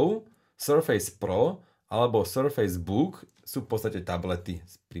Go, Surface Pro alebo Surface Book sú v podstate tablety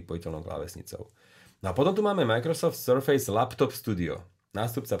s pripojiteľnou klávesnicou. No a potom tu máme Microsoft Surface Laptop Studio,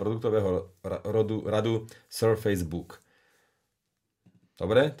 nástupca produktového radu Surface Book.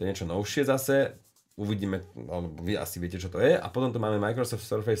 Dobre, to je niečo novšie zase. Uvidíme, alebo vy asi viete, čo to je. A potom tu máme Microsoft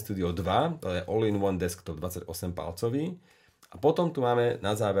Surface Studio 2, to je all-in-one desktop 28 palcový. A potom tu máme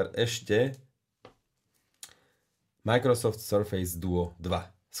na záver ešte Microsoft Surface Duo 2,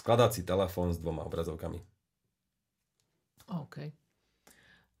 skladací telefón s 2 obrazovkami. OK.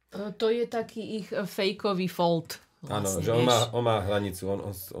 To je taký ich fejkový fold. Vlastne, áno, že on má hranicu,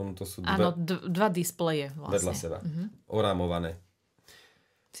 on to sú dva displeje vlastne. Vedľa seba, orámované.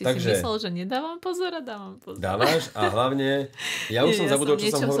 Si myslel, že nedávam pozor a dávam pozor. Dávaš a hlavne, ja už som zabudol,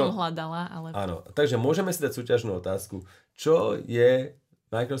 čo som hovoril. Som hľadala, ale... Áno, takže môžeme si dať súťažnú otázku. Čo je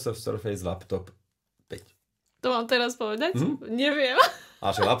Microsoft Surface Laptop 5? To mám teraz povedať? Neviem.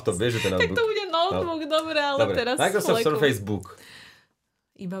 A že laptop, vieš, že to je notebook. Tak to bude notebook, dobre, ale dobre. Teraz... Microsoft Surface Book.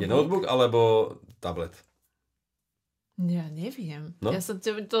 Iba je book? Notebook alebo tablet? Ja neviem. No.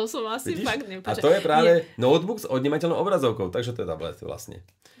 To som asi Vidíš? fakt A to je práve notebook s odnímateľnou obrazovkou, takže to je tablet vlastne.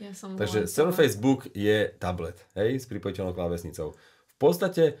 Takže Surface Book je tablet, hej, s pripojiteľnou klávesnicou. V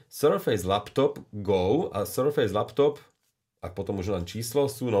podstate Surface Laptop Go a Surface Laptop, a potom už len číslo,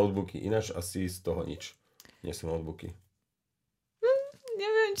 sú notebooky. Ináč asi z toho nič. Nie sú notebooky.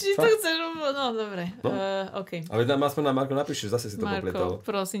 Neviem, či to chceš... No, dobre. No? OK. Ale aspoň na Marko napíšeš, zase si to popletol. Marko,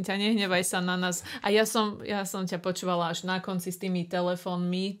 prosím ťa, nehnevaj sa na nás. A ja som ťa počúvala až na konci s tými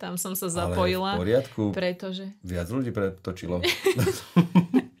telefónmi, tam som sa zapojila. Ale v poriadku. Pretože... Viac ľudí pretočilo.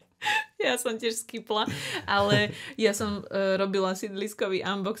 Ja som tiež skipla, ale ja som robila sídliskový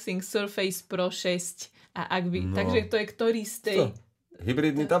unboxing Surface Pro 6. A ak by... No. Takže to je ktorý z tej... Co?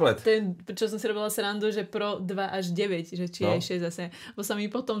 Hybridný tablet. Ten, čo som si robila srandu, že Pro 2 až 9, že či aj 6 zase. Bo sa mi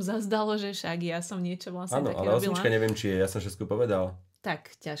potom zazdalo, že však ja som niečo vlastne také robila. Áno, ale 8 neviem, či je, ja som 6 povedal.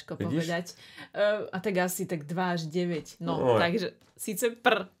 Tak, ťažko povedať. A tak asi tak 2 až 9. No, takže síce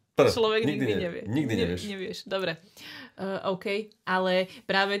človek nikdy nevie. Nikdy nevieš. Dobre. OK, ale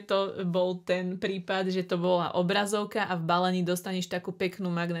práve to bol ten prípad, že to bola obrazovka a v balení dostaneš takú peknú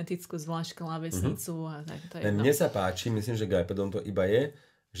magnetickú zvlášť klávesnicu. A tak to je, Mne sa páči, myslím, že k iPadom to iba je,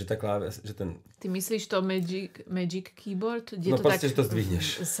 že tá že ten... Ty myslíš to Magic Keyboard? Kde no to proste, tak, že to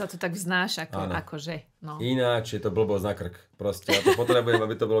zdvihneš. Sa to tak vznáša, akože. No. Ináč je to blbosť na krk. Proste ja to potrebujem,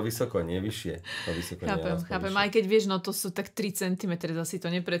 aby to bolo vysoko, nie vyššie. Chápem. Aj keď vieš, no to sú tak 3 cm, zasi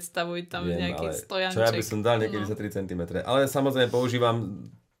to nepredstavuj tam nejaký stojanček. Čo ja by som dal niekedy za 3 cm. Ale samozrejme používam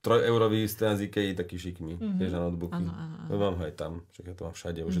 3-eurový stojan z Ikei, taký šikmý, tiež na notebooky. Áno. Mám ho aj tam, však ja to mám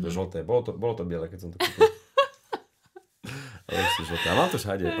všade, už je to žlté. Bolo to biele, keď som to kúpil. Ale sú žlté. A mám to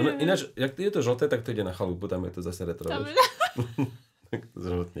všade. Ináč, jak je to žlté, tak to ide na chalupu, tam je to zase retro. Tak to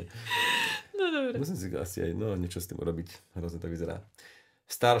zžltne. No dobre. Musím si asi aj niečo s tým urobiť. Hrozne to vyzerá.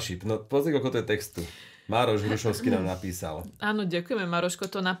 Starship. No pozri, koľko to je textu. Mároš Hrušovský nám napísal. Áno, ďakujeme,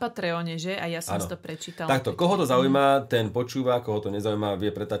 Maroško, to na Patreone, že? A ja som si to prečítala. Takto, koho to zaujíma, ten počúva, koho to nezaujíma,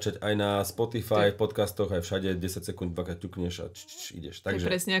 vie pretačať aj na Spotify, v podcastoch, aj všade, 10 sekúnd, dvakrát ťukneš a ideš. Takže...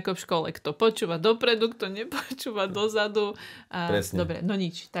 Tak presne ako v škole, kto počúva dopredu, kto nepočúva dozadu. A... Presne. Dobre, no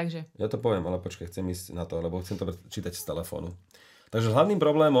nič, takže. Ja to poviem, ale počkaj, chcem ísť na to, lebo chcem to čítať z telefónu. Takže hlavným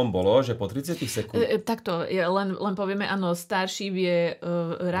problémom bolo, že po 30 sekúnd... Takto, len povieme, áno, Starship je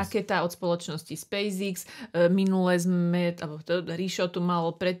raketa od spoločnosti SpaceX. Minule sme, Ríšo tu mal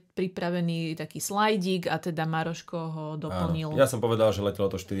pripravený taký slajdík a teda Maroško ho doplnil. Áno. Ja som povedal, že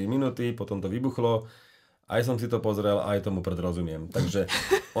letelo to 4 minúty, potom to vybuchlo. Aj som si to pozrel, aj tomu predrozumiem. Takže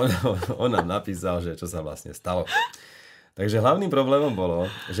on nám napísal, že čo sa vlastne stalo. Takže hlavným problémom bolo,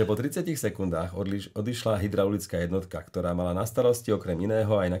 že po 30 sekundách odišla hydraulická jednotka, ktorá mala na starosti okrem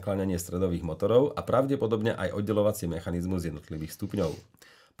iného aj nakláňanie stredových motorov a pravdepodobne aj oddelovací mechanizmus jednotlivých stupňov.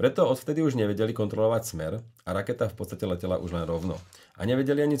 Preto odvtedy už nevedeli kontrolovať smer a raketa v podstate letela už len rovno. A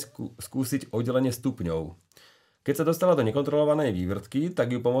nevedeli ani skúsiť oddelenie stupňov. Keď sa dostala do nekontrolovanej vývrtky,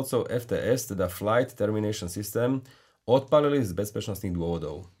 tak ju pomocou FTS, teda Flight Termination System, odpalili z bezpečnostných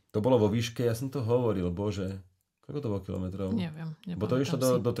dôvodov. To bolo vo výške, ja som to hovoril, bože... Koľko to bolo kilometrov? Neviem. Bo to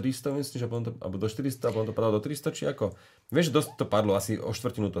išlo do 300, myslím, že alebo do 400, a potom to padalo do 300, či ako? Vieš, dosť to padlo, asi o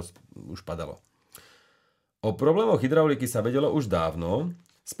štvrtinu to už padalo. O problémoch hydrauliky sa vedelo už dávno.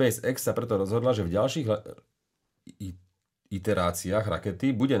 SpaceX sa preto rozhodla, že v ďalších iteráciách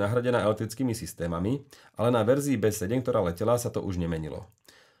rakety bude nahradená elektrickými systémami, ale na verzii B7, ktorá letela, sa to už nemenilo.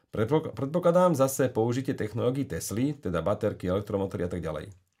 Predpokladám zase použitie technológií Tesly, teda baterky, elektromotory a tak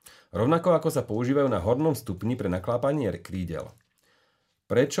ďalej. Rovnako ako sa používajú na hornom stupni pre naklápanie krídel.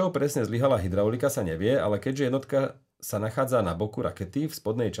 Prečo presne zlyhala hydraulika sa nevie, ale keďže jednotka sa nachádza na boku rakety v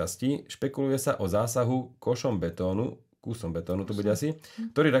spodnej časti, špekuluje sa o zásahu kúsom betónu to bude asi,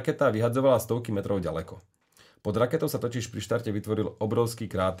 ktorý raketa vyhadzovala stovky metrov ďaleko. Pod raketou sa totiž pri štarte vytvoril obrovský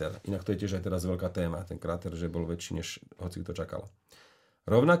kráter. Inak to je tiež aj teraz veľká téma, ten kráter, že bol väčší, než hoci to čakalo.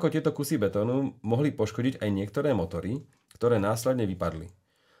 Rovnako tieto kusy betónu mohli poškodiť aj niektoré motory, ktoré následne vypadli.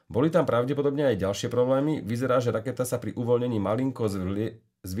 Boli tam pravdepodobne aj ďalšie problémy. Vyzerá, že raketa sa pri uvoľnení malinko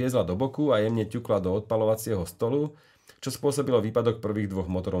zviezla do boku a jemne ťukla do odpaľovacieho stolu, čo spôsobilo výpadok prvých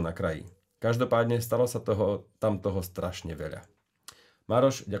dvoch motorov na kraji. Každopádne stalo sa tam toho strašne veľa.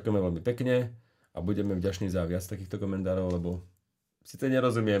 Maroš, ďakujeme veľmi pekne a budeme vďační za viac takýchto komentárov, lebo síce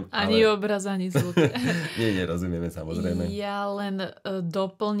nerozumiem, ani obraz, ani zvuk. Nie, nerozumieme samozrejme. Ja len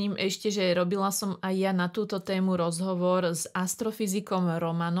doplním ešte, že robila som aj ja na túto tému rozhovor s astrofyzikom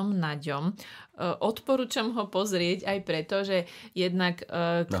Romanom Naďom. Odporúčam ho pozrieť aj preto, že jednak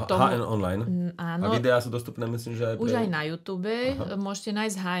k tomu... HN online. Áno. A videá sú dostupné, myslím, že aj už aj na YouTube. Aha. Môžete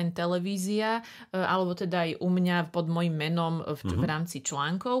nájsť HN televízia, alebo teda aj u mňa pod mojím menom v rámci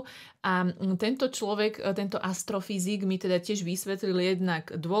článkov. A tento človek, tento astrofyzik mi teda tiež vysvetlil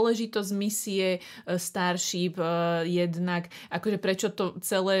jednak dôležitosť misie Starship, jednak akože prečo to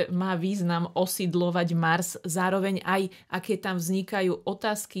celé má význam osídlovať Mars, zároveň aj aké tam vznikajú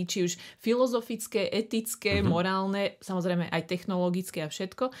otázky, či už filozofické, etické, morálne, samozrejme aj technologické a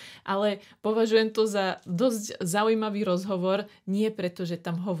všetko, ale považujem to za dosť zaujímavý rozhovor, nie preto, že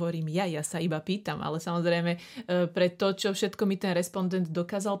tam hovorím ja sa iba pýtam, ale samozrejme pre to, čo všetko mi ten respondent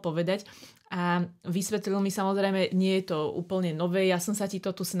dokázal povedať. A vysvetlil mi, samozrejme, nie je to úplne nové, ja som sa ti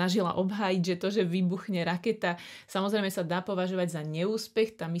to tu snažila obhájiť, že to, že vybuchne raketa, samozrejme sa dá považovať za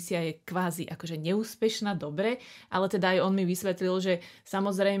neúspech, tá misia je kvázi akože neúspešná, dobre, ale teda aj on mi vysvetlil, že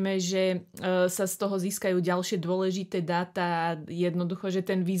samozrejme, že sa z toho získajú ďalšie dôležité dáta, jednoducho, že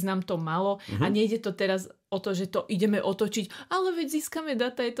ten význam to malo a nejde to teraz o to, že to ideme otočiť, ale veď získame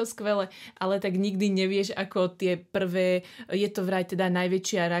data, je to skvelé. Ale tak nikdy nevieš, ako tie prvé, je to vraj teda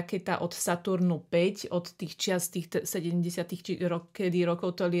najväčšia raketa od Saturnu 5, od tých čias, tých 70 kedy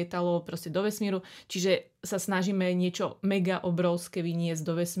rokov to lietalo proste do vesmíru. Čiže sa snažíme niečo mega obrovské vyniesť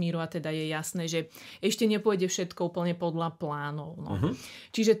do vesmíru a teda je jasné, že ešte nepôjde všetko úplne podľa plánov. No.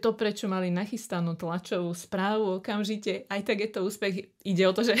 Čiže to, prečo mali nachystanú tlačovú správu okamžite, aj tak je to úspech. Ide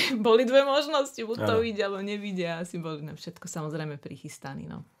o to, že boli dve možnosti, buď to vidia, alebo nevidia. Asi boli na všetko samozrejme prichystaní.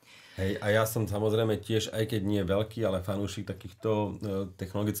 No. Hej, a ja som samozrejme tiež, aj keď nie veľký, ale fanúšik takýchto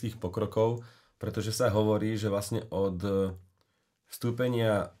technologických pokrokov, pretože sa hovorí, že vlastne od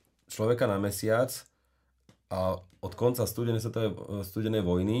vstúpenia človeka na mesiac a od konca studenej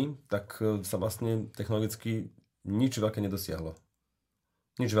vojny, tak sa vlastne technologicky nič veľké nedosiahlo.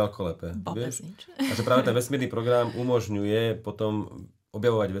 Nič veľkolepé. Vieš? A že práve ten vesmírny program umožňuje potom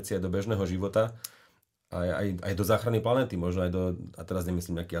objavovať veci aj do bežného života, aj do záchrany planéty, možno aj a teraz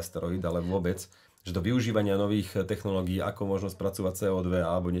nemyslím nejaký asteroid, ale vôbec, že do využívania nových technológií, ako možno spracovať CO2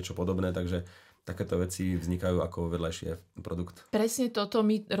 alebo niečo podobné, takže takéto veci vznikajú ako vedľajší produkt. Presne toto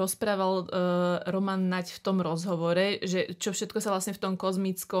mi rozprával Roman Naď v tom rozhovore, že čo všetko sa vlastne v tom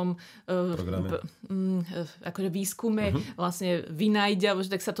kozmickom programe, akože výskume vlastne vynájde, alebo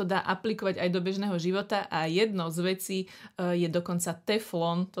že tak sa to dá aplikovať aj do bežného života a jedno z vecí je dokonca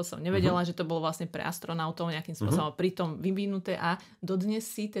teflon, to som nevedela, že to bolo vlastne pre astronautov nejakým spôsobom pritom vyvinuté a dodnes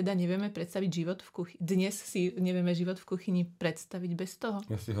si teda nevieme predstaviť život v kuchyni. Dnes si nevieme život v kuchyni predstaviť bez toho.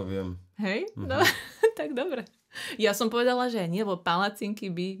 Ja si ho viem. Hej? No, tak dobre. Ja som povedala, že nie, lebo palacinky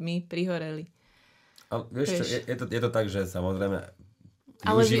by mi prihoreli. Ale vieš čo, je to tak, že samozrejme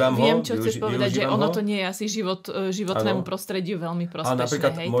ale viem, čo chceš povedať, že ono to nie je asi životnému prostrediu veľmi prospešné. Ale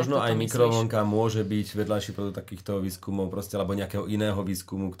napríklad možno aj mikrovlnka môže byť vedľajší produkt takýchto výskumov proste, alebo nejakého iného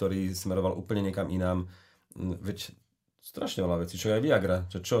výskumu, ktorý smeroval úplne niekam inám. Veď strašne veľa vecí, čo aj Viagra.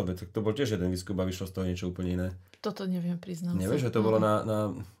 Čo? To bol tiež jeden výskum a vyšlo z toho niečo úplne iné. Toto neviem, priznám sa. Nevieš, že to bolo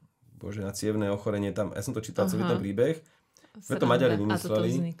na cievne ochorenie tam. Ja som to čítal celý ten príbeh. To Maďari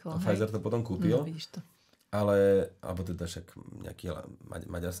vymysleli a Pfizer to potom kúpil. No, vidíš to. Alebo teda však nejakí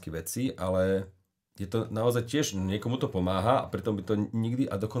maďarskí vedci, ale je to naozaj tiež, niekomu to pomáha a preto by to nikdy,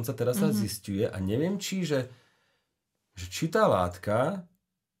 a dokonca teraz sa zisťuje a neviem, že tá látka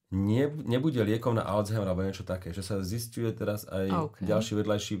nebude liekom na Alzheimer alebo niečo také, že sa zisťuje teraz aj ďalší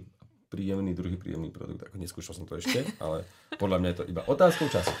vedľajší druhý príjemný produkt. Ako neskúšal som to ešte, ale podľa mňa je to iba otázkou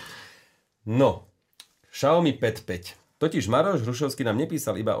času. No, Xiaomi Pad 5. Totiž Maroš Hrušovský nám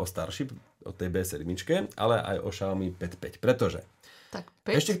nepísal iba o Starship, o tej B7, ale aj o Xiaomi Pad 5, pretože tak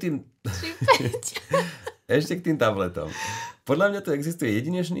 5? Ešte k tým tabletom. Podľa mňa tu existuje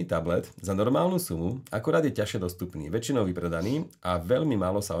jedinečný tablet za normálnu sumu, akurát je ťažšie dostupný, väčšinou vypredaný a veľmi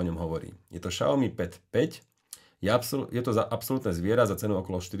málo sa o ňom hovorí. Je to Xiaomi Pad 5, je to za absolútne zviera za cenu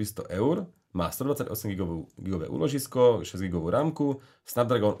okolo 400 €, má 128 GB úložisko, 6 GB rámku,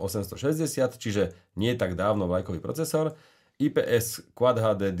 Snapdragon 860, čiže nie je tak dávno vlajkový procesor, IPS Quad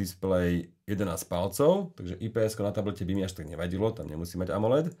HD display 11 palcov, takže IPS na tablete by mi až tak nevadilo, tam nemusí mať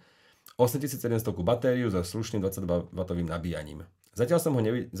AMOLED, 8700 batériu so slušným 22W nabíjaním. Zatiaľ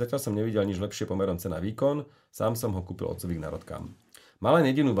som nevidel nič lepšie pomerom cena výkon, sám som ho kúpil otcovi k narodkám. Má len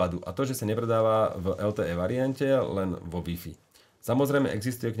jedinú vadu a to, že sa nepredáva v LTE variante, len vo Wi-Fi. Samozrejme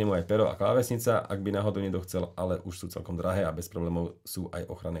existuje k nemu aj pero a klávesnica, ak by náhodou niekto chcel, ale už sú celkom drahé a bez problémov sú aj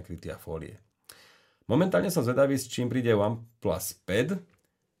ochranné kryty a fólie. Momentálne som zvedavý, s čím príde OnePlus 5.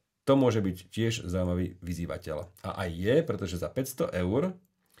 To môže byť tiež zaujímavý vyzývateľ. A aj je, pretože za 500 eur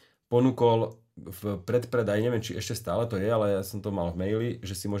ponúkol v predpredaji, neviem, či ešte stále to je, ale ja som to mal v maili,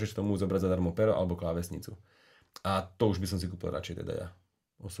 že si môžeš tomu zobrať zadarmo pero alebo klávesnicu. A to už by som si kúpil radšej teda ja,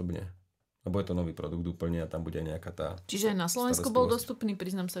 osobne. Lebo je to nový produkt úplne a tam bude nejaká tá... Čiže na Slovensku bol dostupný,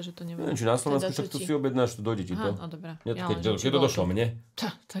 priznám sa, že to neviem. Neviem, či na Slovensku, teda, to si objednáš, to dojde ti to. No dobré. Keď to došlo mne.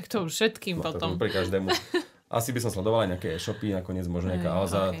 Tak to už všetkým potom. To pre každému. Asi by som sledoval aj nejaké e-shopy, nakoniec možno nejaká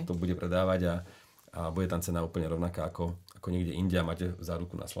Alza to bude predávať a bude tam cena úplne rovnaká ako niekde inde a máte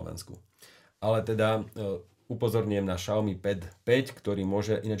záruku na Slovensku. Ale teda upozorňujem na Xiaomi Pad 5, ktorý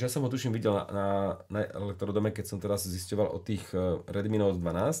môže... Ináč ja som ho tuším videl na elektrodome, keď som teraz zisťoval o tých Redmi Note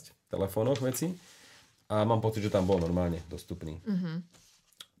 12 telefónoch veci a mám pocit, že tam bol normálne dostupný.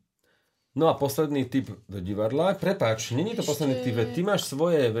 No a posledný tip do divadla. Prepáč, není to posledný tip, ty máš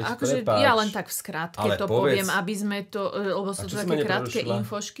svoje, veď akože prepáč. Ja len tak v skrátke ale to povedz, poviem, aby sme to, lebo sú to také krátke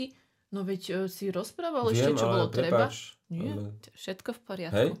infošky. No veď si rozprával ešte, čo bolo treba. Nie, všetko v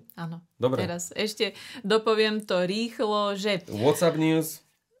poriadku. Hej? Áno. Dobre. Teraz ešte dopoviem to rýchlo, že... WhatsApp News.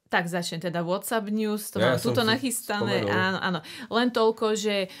 Tak začnem teda WhatsApp News, to mám tuto nachystané. Áno. Len toľko,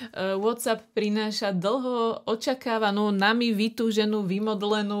 že WhatsApp prináša dlho očakávanú, nami vytúženú,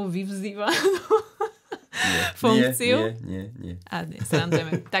 vymodlenú, vyvzývanú funkciu. Nie. A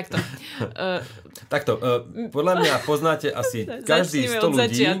srandujeme. Takto. Podľa mňa poznáte asi každý 100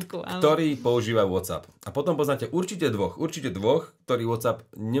 ľudí, ktorí používajú WhatsApp. A potom poznáte určite dvoch, ktorí WhatsApp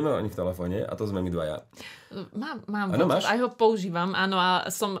nemajú ani v telefóne, a to sme my dvaja. Mám WhatsApp, aj ho používam, áno, a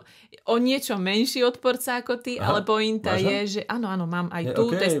som o niečo menší odporca ako ty, ale pointa je, že áno, mám aj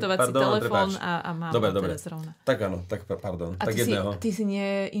tu testovací telefón a mám dobre. teraz rovna. Tak áno, pardon. A tak jedného. Ty si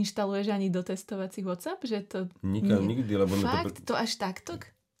neinštaluješ ani do testovacích WhatsApp? Že to nikdy, lebo... Fakt? To až takto?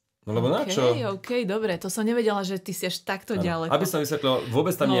 No lebo na čo? OK, dobre, to som nevedela, že ty si až takto ďaleko. Aby som vysvetlil,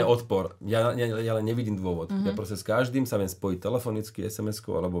 vôbec tam nie je odpor. Ja len nevidím dôvod. Ja proste s každým sa viem spojiť telefonicky,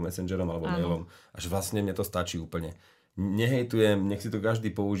 SMS-kou, alebo messengerom, alebo mailom. Až vlastne mne to stačí úplne. Nehejtujem, nech si to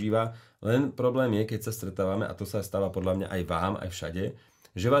každý používa. Len problém je, keď sa stretávame, a to sa stáva podľa mňa aj vám, aj všade,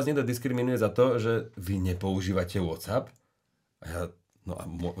 že vás niekto diskriminuje za to, že vy nepoužívate WhatsApp. A ja,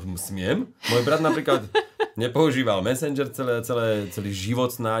 smiem? Môj brat napríklad nepoužíval Messenger celý život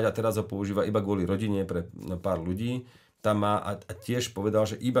snáď a teraz ho používa iba kvôli rodine pre pár ľudí. Tam má a tiež povedal,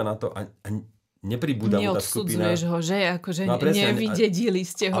 že iba na to a nepribúda mu tá skupina. Neodsudzuješ ho, že? Akože nevydedili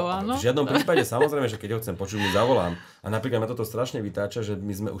ste ho, áno? V žiadnom prípade, samozrejme, že keď ho chcem počuť, mu zavolám. A napríklad ma toto strašne vytáča, že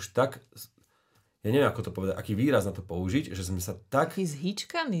my sme už tak... Ja neviem, ako to povedať, aký výraz na to použiť, že sme sa tak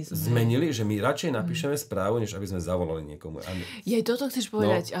zmenili, že my radšej napíšeme správu, než aby sme zavolali niekomu. Jej, toto chceš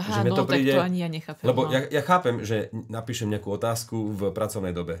povedať? Aha, tak to ani ja nechápem. Lebo ja chápem, že napíšem nejakú otázku v pracovnej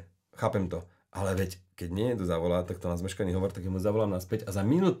dobe. Chápem to. Ale veď, keď niekto zavolá, tak to na zmeškaný hovor, tak mu zavolám naspäť a za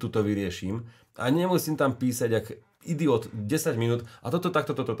minútu to vyrieším a nemusím tam písať jak idiot 10 minút a toto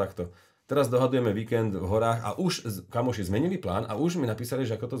takto. Teraz dohadujeme víkend v horách a už kamoši zmenili plán a už mi napísali,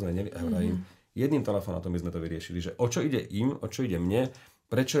 že ako to zmenili. A hovorím, jedným telefonátom my sme to vyriešili, že o čo ide im, o čo ide mne,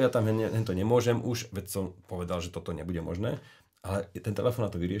 prečo ja tam to nemôžem už, veď som povedal, že toto nebude možné, ale ten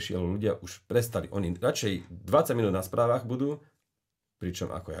telefonát to vyriešil, ľudia už prestali, oni radšej 20 minút na správach budú,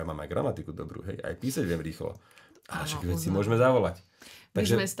 pričom ako ja mám aj gramatiku dobrú, hej, aj písať viem rýchlo, ale však veci môžeme zavolať. My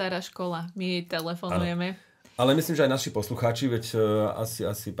sme stará škola, my telefonujeme. Ale myslím, že aj naši poslucháči, veď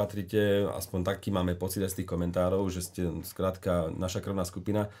asi patríte, aspoň taký máme pocit aj z tých komentárov, že ste skrátka naša krvná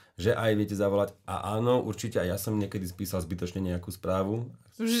skupina, že aj viete zavolať. A áno, určite aj ja som niekedy spísal zbytočne nejakú správu.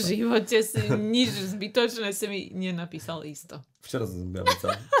 V živote si nič zbytočné si mi nenapísal isto. Včera som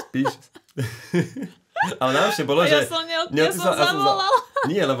zapísal. Spíš? Ale najlepšie bolo, že... Ja som zavolal.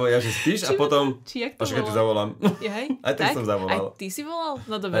 Nie, lebo ja, že spíš a potom... Či jak to volal? Zavolám. Aj tak som zavolal. Aj ty si volal?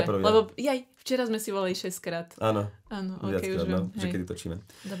 No dobre, lebo včera sme si volali 6-krát. Áno. Okay, už viem. Že kedy točíme.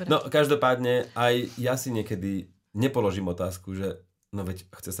 Dobre. No, každopádne, aj ja si niekedy nepoložím otázku, že no veď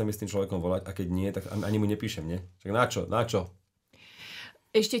chce sa mi s tým človekom volať a keď nie, tak ani mu nepíšem, nie? Čak na čo?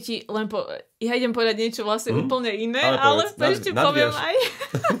 Ešte ti len ja idem povedať niečo vlastne úplne iné, ale ešte poviem aj...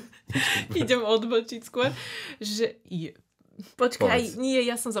 Idem odbočiť skôr, že... Počkaj, nie,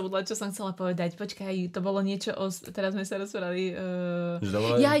 ja som zabudla, čo som chcela povedať. Počkaj, to bolo niečo teraz sme sa rozprávali.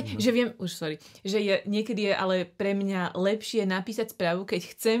 Že viem, že niekedy je ale pre mňa lepšie napísať správu, keď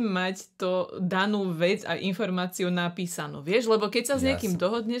chcem mať to danú vec a informáciu napísanú. Vieš, lebo keď sa s niekým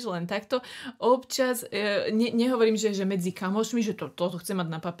dohodneš len takto, občas, nehovorím, že medzi kamošmi, že toto chcem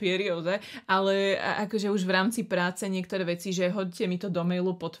mať na papieri, ale akože už v rámci práce niektoré veci, že hoďte mi to do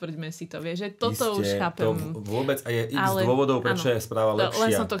mailu, potvrďme si to, vieš, že toto už chápem. To vôbec a je x dôvodov, dôvodov, prečo je správa lepšia. Len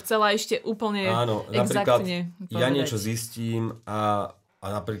som to chcela ešte úplne exaktne povedať. Ja niečo zistím a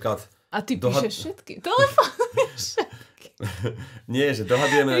napríklad... A ty píšeš všetky. Telefónuješ všetky. Nie, že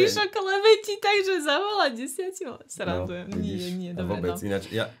dohadujeme... Ríšo klebetí, takže zavolať 10. Srandujem. No, nie, dobre. Vôbec,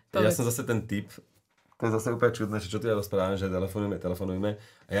 ináč. Ja som zase ten typ, to je zase úplne čudné, že čo tu ja rozprávam, že telefonujme.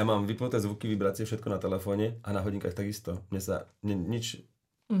 A ja mám vypnuté zvuky, vibrácie, všetko na telefóne a na hodinkách takisto. Mne sa nič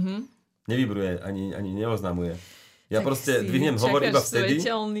nevibruje, ani neoznamuje. Ja tak proste dvihnem hovor iba vtedy.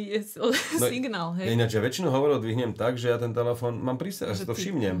 Svetelný signál, hej. Ináč ja väčšinu hovorov dvihnem tak, že ja ten telefón mám pri sebe, že to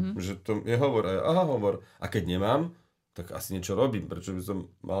všimnem, že to je hovor. Aha, hovor. A keď nemám, tak asi niečo robím, prečo by som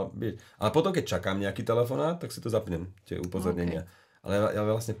mal byť. Ale potom, keď čakám nejaký telefonát, tak si to zapnem, tie upozornenia. Okay. Ale ja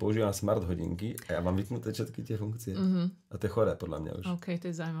vlastne používam smart hodinky a ja mám vypnuté všetky tie funkcie. A to je choré podľa mňa už. OK, to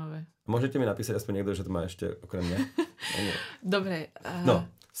je zaujímavé. Môžete mi napísať aspoň niekto, že to má ešte okrem mňa? Dobre. No.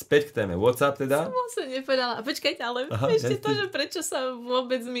 Späť k téme WhatsApp teda. Som vlastne nepovedala. Počkajte, ale ešte to, že prečo sa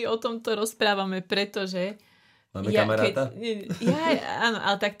vôbec my o tomto rozprávame, pretože... Máme kamaráta? Áno,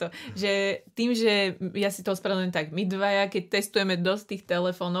 ale takto. Že tým, že ja si to ospravedlňujem tak, my dvaja, keď testujeme dosť tých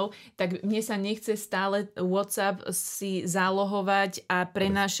telefónov, tak mne sa nechce stále WhatsApp si zálohovať a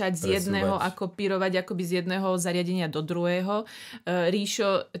prenášať z jedného a kopírovať akoby z jedného zariadenia do druhého.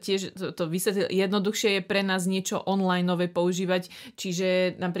 Ríšo tiež to vysvetlil. Jednoduchšie je pre nás niečo onlineové používať,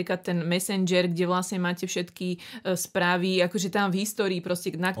 čiže napríklad ten Messenger, kde vlastne máte všetky správy, akože tam v histórii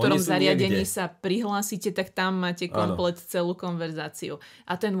proste, na ktorom zariadení sa prihlásite, tak tam máte komplet celú konverzáciu.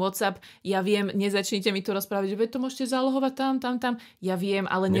 A ten WhatsApp, ja viem, nezačnite mi tu rozprávať, že to môžete zálohovať tam. Ja viem,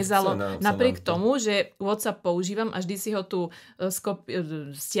 ale napriek tomu, že WhatsApp používam a vždy si ho tu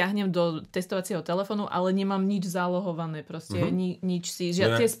stiahnem do testovacieho telefónu, ale nemám nič zálohované. Proste nič si.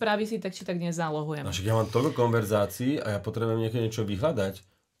 Že tie správy si tak či tak nezálohujem. Však ja mám toľko konverzácií a ja potrebujem niekde niečo vyhľadať.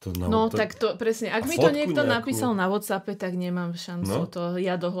 Tak to presne. Ak mi to niekto napísal na WhatsAppe, tak nemám šancu to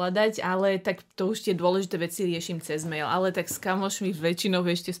ja dohľadať, ale tak to už tie dôležité veci riešim cez mail. Ale tak s kamošmi väčšinou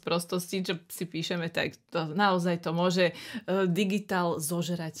ešte z prostosti, čo si píšeme, tak to, naozaj to môže digitál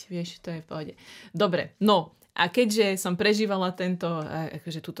zožrať. Vieš, to je v pohode. Dobre, a keďže som prežívala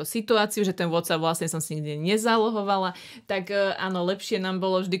túto situáciu, že ten WhatsApp vlastne som si nikde nezálohovala, tak áno, lepšie nám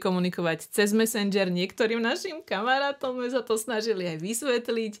bolo vždy komunikovať cez Messenger. Niektorým našim kamarátom sme sa to snažili aj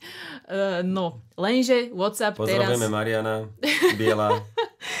vysvetliť. Lenže WhatsApp Pozdravujeme Mariana, Biela.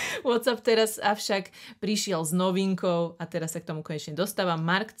 WhatsApp teraz avšak prišiel s novinkou a teraz sa k tomu konečne dostávam.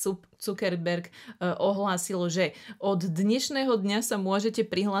 Mark Zuckerberg ohlásil, že od dnešného dňa sa môžete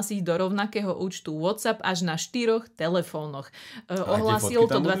prihlásiť do rovnakého účtu WhatsApp až na 4 telefónoch. Ohlásil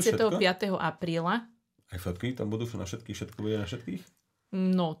to 25. apríla. Aj fotky tam budú na všetkých? Všetko bude na všetkých?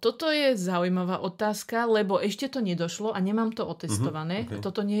 Toto je zaujímavá otázka, lebo ešte to nedošlo a nemám to otestované. Okay.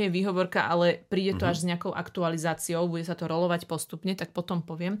 Toto nie je výhovorka, ale príde to až s nejakou aktualizáciou, bude sa to rolovať postupne, tak potom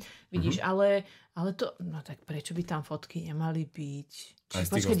poviem. Vidíš, ale to... tak prečo by tam fotky nemali byť?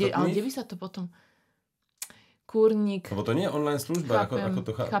 Počkaj, ale kde by sa to potom... Kurník. Lebo to nie je online služba.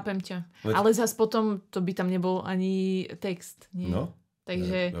 Chápem ťa. Ale zase potom to by tam nebol ani text. Nie?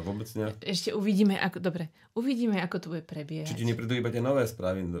 Takže ešte uvidíme, ako to bude prebiehať. Či ti neprídu iba tie nové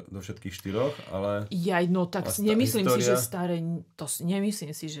správy do všetkých 4, ale... Tak nemyslím si, že staré.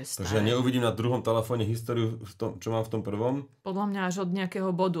 Nemyslím si, že staré. Takže ja neuvidím na druhom telefóne históriu, čo mám v tom prvom? Podľa mňa až od nejakého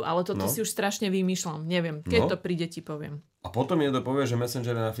bodu, ale toto si už strašne vymýšľam. Neviem, keď to príde, ti poviem. A potom niekto povie, že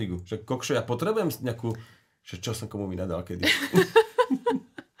Messenger je na figu. Že kokšo, ja potrebujem nejakú... Že čo som komu vynadal kedy?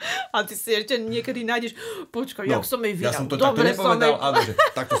 A ty si ešte niekedy nájdeš, počkaj, jak som jej vydal. Ja som to takto nepovedal, ale že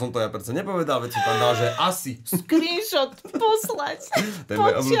takto som to ja predsa nepovedal, veď som tam dal, že asi. Screenshot poslať. To je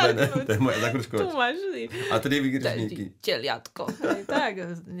moje obľúbené, to je moje zakručkovač. Tu máš a 3 vykričníky. Teliatko. Tak,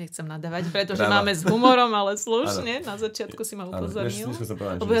 nechcem nadávať, pretože máme s humorom, ale slušne. Na začiatku si ma upozornil.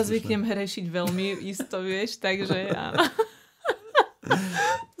 Lebo ja zvyknem hrešiť veľmi isto, vieš, takže áno.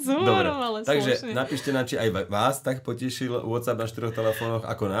 Dobre, takže napíšte nám, či aj vás tak potešil WhatsApp na 4 telefónoch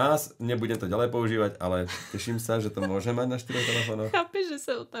ako nás. Nebudem to ďalej používať, ale teším sa, že to môže mať na 4 telefónoch. Chápeš, že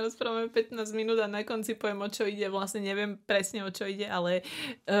sa rozprávame 15 minút a na konci poviem, o čo ide. Vlastne neviem presne, o čo ide, ale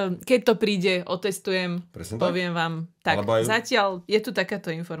keď to príde, otestujem, poviem vám. Tak, zatiaľ je tu takáto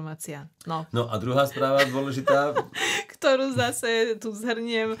informácia. No a druhá správa dôležitá, ktorú zase tu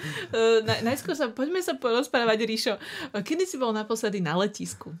zhrniem. Najskôr poďme sa porozprávať, Ríšo. Kedy si bol naposledy na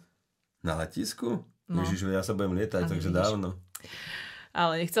letisku? Na letisku? Ježiš, ja sa budem lietať, takže dávno.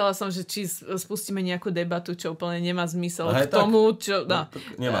 Ale nechcela som, že či spustíme nejakú debatu, čo úplne nemá zmysel k tomu, čo...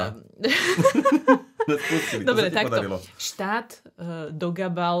 Nemá. Dobre, takto. Štát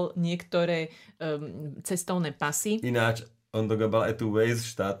dogabal niektoré cestovné pasy. Ináč, On dogabal aj tú Waze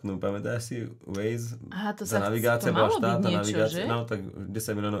štátnu, pamätáš si Waze? Aha, to tá sa navigácia to bola malo štátna byť niečo, navigácia. že? No tak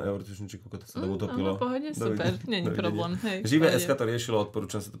 10 miliónov eur, či koľko to sa utopilo. Pohode, super, nie je problém. Živé SK to riešilo,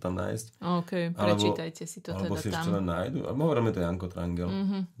 odporúčam sa to tam nájsť. OK, prečítajte si to alebo teda si tam. ešte len nájdu. A hovoríme to Janko Trangel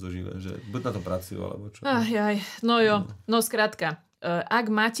zo Živé, že buď na to pracujú, alebo čo. No jo, no skrátka. Ak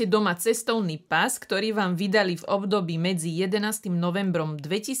máte doma cestovný pas, ktorý vám vydali v období medzi 11. novembrom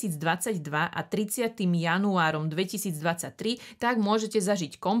 2022 a 30. januárom 2023, tak môžete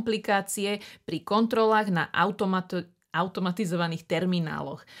zažiť komplikácie pri kontrolách na automatizovaných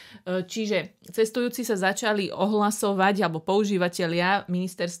termináloch. Čiže cestujúci sa začali ohlasovať, alebo používatelia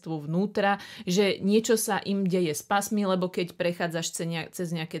ministerstvu vnútra, že niečo sa im deje s pasmi, lebo keď prechádzaš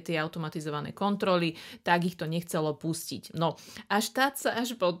cez nejaké tie automatizované kontroly, tak ich to nechcelo pustiť. No a štát sa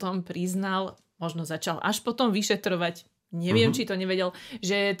až potom priznal, možno začal až potom vyšetrovať, neviem, či to nevedel,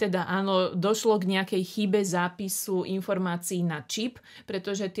 že teda áno, došlo k nejakej chybe zápisu informácií na čip,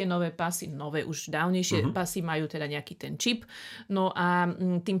 pretože tie nové pasy, už dávnejšie pasy majú teda nejaký ten čip, no a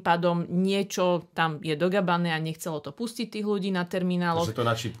tým pádom niečo tam je dogabané a nechcelo to pustiť tých ľudí na termináloch. Takže to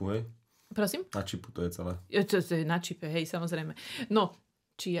na čipu, hej? Prosím? Na čipu to je celé. To je na čipe, hej, samozrejme. No,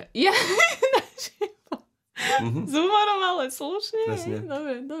 či ja s humorom, ale slušne. Presne.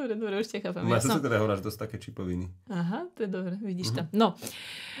 Dobre, už ťa chápem. Ja som si teda hovoril, že to sú také čipoviny. Aha, to je dobre, vidíš to. No,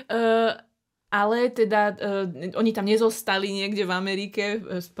 ale teda oni tam nezostali niekde v Amerike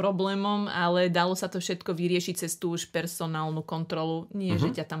s problémom, ale dalo sa to všetko vyriešiť cez tú už personálnu kontrolu. Nie,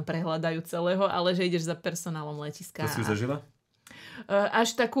 že ťa tam prehľadajú celého, ale že ideš za personálom letiska. To si zažila?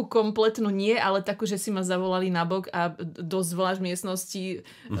 Až takú kompletnú nie, ale takú, že si ma zavolali na bok a do zvlášť miestnosti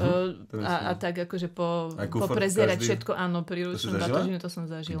a tak akože poprezerať všetko. Áno, pri ručnom batožine to som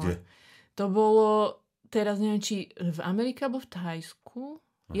zažila. Kde? To bolo, teraz neviem, či v Amerike alebo v Thajsku.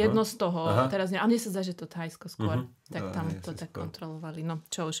 Jedno z toho. Teraz neviem. A mne sa zdá, že to Thajsko skôr. Tak tam to tak kontrolovali. No,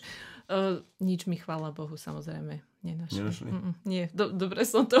 čo už. Nič mi, chvála Bohu, samozrejme nenašli. Nie, dobre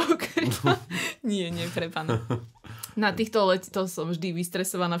som to ukryla. Nie, prepána. Na týchto letitoch som vždy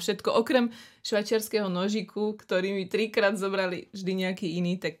vystresovaná všetko. Okrem švajčiarskeho nožiku, ktorý mi 3-krát zobrali vždy nejaký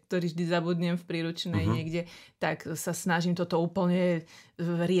iný, tak ktorý vždy zabudnem v príručnej niekde, tak sa snažím toto úplne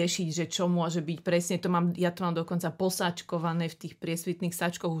riešiť, že čo môže byť presne. Ja to mám dokonca posáčkované v tých priesvitných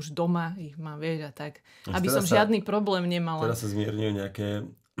sačkoch už doma. Ich mám, vieš, a tak. Aby som žiadny problém nemala. Teraz sa zmierňujú nejaké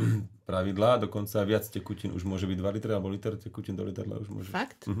pravidlá, dokonca viac tekutín už môže byť 2 litre, alebo liter tekutín do litrla už môže.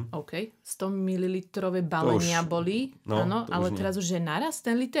 Fakt? OK. 100 ml balenia boli, áno, ale teraz už je naraz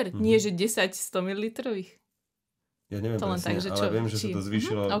ten liter? Nie, že 10 100 ml? Ja neviem to presne, tak, ale viem, že sa to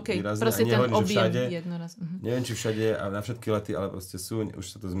zvýšilo výrazne. Proste ten objem jednoraz. Neviem, či všade a na všetky lety, ale proste sú, už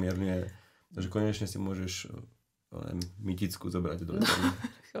sa to zmierňuje. Takže konečne si môžeš mytickú zobrať do litrla.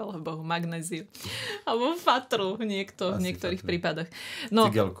 Chvála Bohu, magnéziu. Alebo fatru v niektorých prípadoch. No,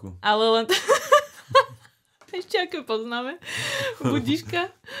 cigelku. Ale len... Ešte ako poznáme.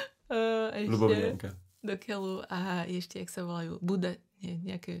 Budiška. Ľubovienka. Do keľu. A ešte, jak sa volajú.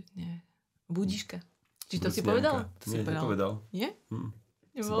 Budiška. Či to si povedal? Nie, nepovedal. Nie?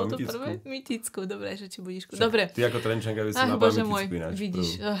 Nebolo to prvé? Mytickú, dobre, že či Budišku. Dobre. Ty ako Trenčanka by si napal mytickú ináč.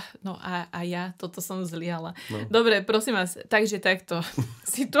 Vidíš, no a ja, toto som zlyhala. No. Dobre, prosím vás, takže takto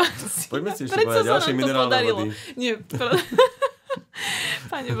situácia. Poďme si ešte povedať ďalšie minerálne vody. Nie,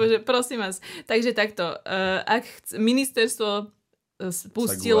 Pane Bože, prosím vás. Takže takto, ak ministerstvo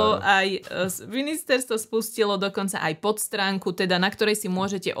spustilo dokonca aj podstránku, teda na ktorej si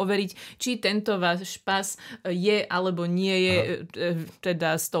môžete overiť, či tento váš pas je alebo nie je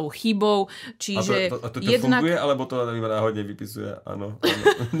teda s tou chybou. Čiže a to funguje, alebo to náhodne vypisuje? Áno.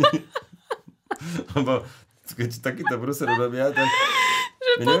 Lebo keď takýto brúser robia, tak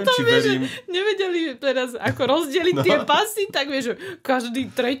že ja potom neviem, že nevedeli teraz ako rozdeliť tie pasy, tak vieš, že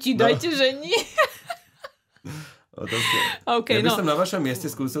každý tretí dajte, že nie. Okay, ja by som na vašom mieste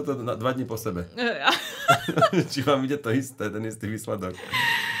skúsil to 2 dní po sebe. Či vám ide to isté, ten istý výsledok.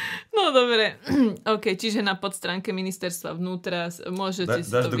 No dobre. OK, čiže na podstránke ministerstva vnútra môžete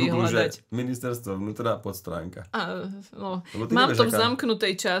si to vyhľadať. Ministerstvo vnútra podstránka. Mám to v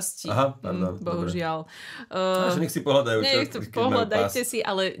zamknutej časti. Aha, pardon. Bohužiaľ. Nech si pohľadajú. Pohľadajte si,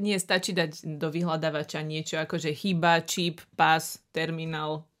 ale nie stačí dať do vyhľadávača niečo ako, že chyba, čip, pas,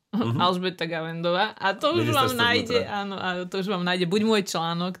 terminál. Alžbeta Gavendová a to už vám nájde, áno, a to už vám nájde buď môj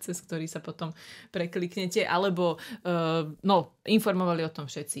článok, cez ktorý sa potom prekliknete, alebo informovali o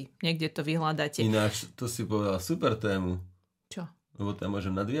tom všetci. Niekde to vyhľadáte. Ináč, to si povedala super tému. Čo? Lebo tam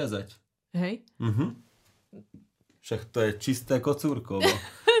môžem nadviazať. Hej? Však to je čisté kocúrko.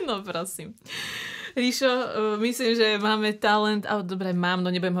 No prosím. Ríšo, myslím, že máme talent, dobre,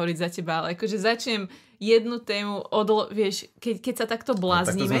 nebudem hovoriť za teba, ale akože začnem jednu tému, vieš, keď sa takto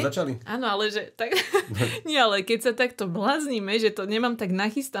bláznime. Tak to sme začali. Áno, ale že tak, nie, ale keď sa takto bláznime, že to nemám tak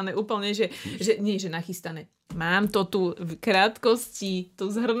nachystané úplne, že nie, že nachystané. Mám to tu v krátkosti,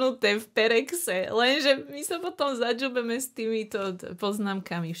 tu zhrnuté v perexe, lenže my sa potom zadžubeme s týmito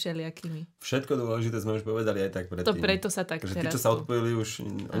poznámkami všelijakými. Všetko dôležité sme už povedali aj tak predtým. To preto sa tak takže teraz... tí, čo sa odpojili, už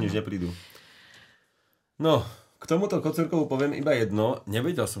o nič neprídu. No, k tomuto kocúrkovu poviem iba jedno.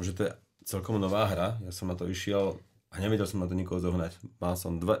 Nevedel som, že to je celkom nová hra. Ja som na to išiel a nevedel som na to nikoho zohnať. Mal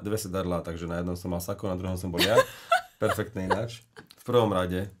som dve sedadlá, takže na jednom som mal Sako, na druhom som bol ja. Perfektne ináč. V prvom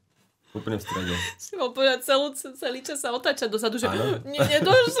rade. Úplne v strede. Si mal povedať, celý čas sa otáčať dozadu, že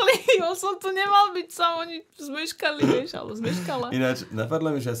nedošli, som tu nemal byť sám, oni zmeškali, vieš, alebo zmeškala. Ináč,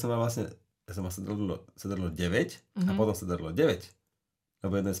 napadlo mi, že ja som mal sedadlo 9 a potom sedadlo 9.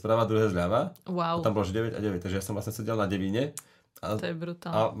 Lebo jedno je sprava, druhé zľava. Wow. A tam bolo 9 a 9, takže ja som vlastne sedel na devine. To je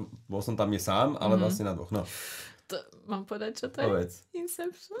brutálne. A bol som tam nie sám, ale vlastne na dvoch. No. To, mám povedať, čo to je? Povedz.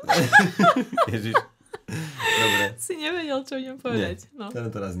 Inception. Ježiš. Dobre. Si nevedel, čo idem povedať. Nie, no.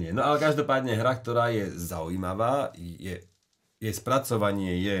 Teraz nie. No ale každopádne hra, ktorá je zaujímavá, jej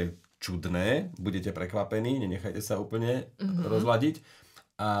spracovanie je čudné, budete prekvapení, nenechajte sa úplne rozladiť.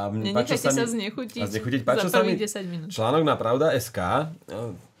 A nenechajte sa znechutiť za prvých 10 minút. Článok na Pravda.sk,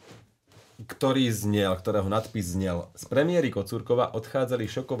 ktorého nadpis znel: z premiéry Kocúrkova odchádzali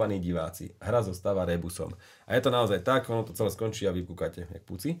šokovaní diváci. Hra zostáva rebusom. A je to naozaj tak, ono to celé skončí a vy kúkate jak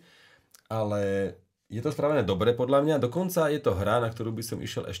púci. Ale je to spravené dobre podľa mňa. Dokonca je to hra, na ktorú by som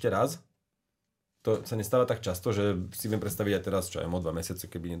išiel ešte raz. To sa nestáva tak často, že si viem predstaviť aj teraz, čo aj o 2 mesiace,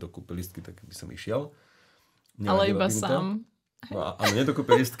 keby nedokúpil listky, tak by som išiel. Ale iba sám. No, ale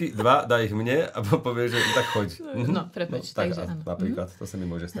nedokúpil listky, 2, dá ich mne a povie, že tak choď. No, prepáč. Tak, napríklad, to sa mi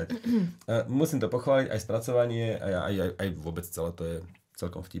môže stať. Musím to pochváliť, aj spracovanie, aj vôbec celé to je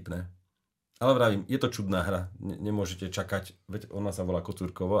celkom vtipné. Ale vravím, je to čudná hra. Nemôžete čakať, veď ona sa volá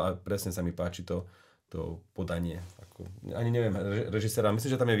Kocúrkovo a presne sa mi páči to podanie. Ani neviem, režiséra.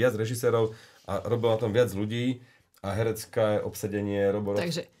 Myslím, že tam je viac režisérov a robilo na tom viac ľudí a herecké obsadenie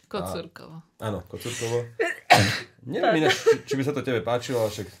Takže Kocúrkovo. Áno, Kocúrkovo. Neviem ináč, či by sa to tebe páčilo,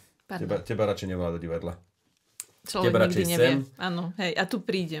 ale však teba radšej nevolá do divadla. Človek nikdy nevie. Áno, hej, a tu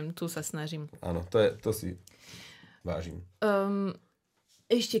prídem, tu sa snažím. Áno, to si vážim.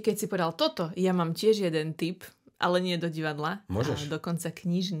 Ešte keď si povedal toto, ja mám tiež jeden tip, ale nie do divadla. Môžeš. Dokonca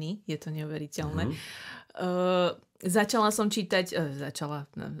knižný, je to neuveriteľné. Začala som čítať,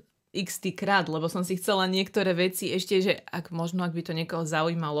 x-ty krát, lebo som si chcela niektoré veci ešte, že ak by to niekoho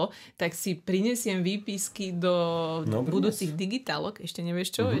zaujímalo, tak si prinesiem výpisky do budúcich digitálok. Ešte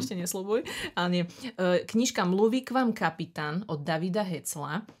nevieš čo? Ešte nesľubuj. Ale nie. Knižka Mluví k vám kapitán od Davida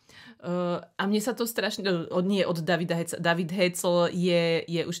Hecla. A mne sa to strašne... Nie od Davida Hecla. David Hecl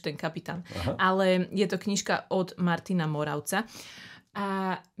je už ten kapitán. Aha. Ale je to knižka od Martina Moravca.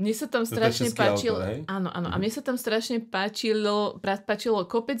 A mne sa tam strašne páčilo... Áno. A mne sa tam strašne páčilo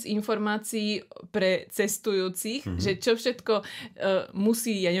kopec informácií pre cestujúcich, že čo všetko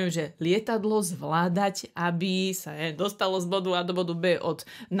musí, ja neviem, že lietadlo zvládať, aby sa dostalo z bodu A do bodu B od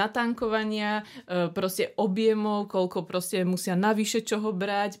natankovania, proste objemov, koľko proste musia navyše čoho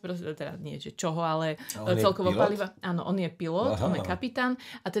brať, proste, teda nie, že čoho, ale celkovo paliva. Áno, on je pilot, on je kapitán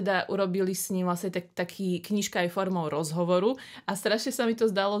a teda urobili s ním vlastne taký knižka aj formou rozhovoru a strašne sa mi to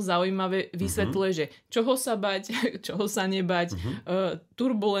zdalo zaujímavé, vysvetľuje, že čoho sa bať, čoho sa nebať,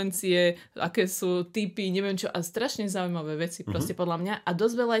 turbulencie, aké sú typy, neviem čo, a strašne zaujímavé veci proste podľa mňa. A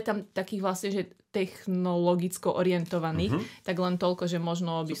dosť veľa je tam takých vlastne, že technologicko orientovaných, tak len toľko, že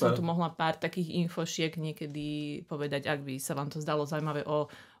možno by som tu mohla pár takých infošiek niekedy povedať, ak by sa vám to zdalo zaujímavé o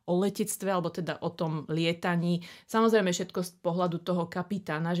letectve, alebo teda o tom lietaní. Samozrejme všetko z pohľadu toho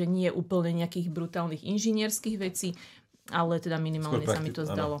kapitána, že nie je úplne nejakých brutálnych inžinierských vecí, ale teda minimálne sa mi to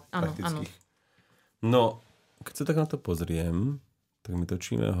zdalo. Áno. No, keď sa tak na to pozriem, tak my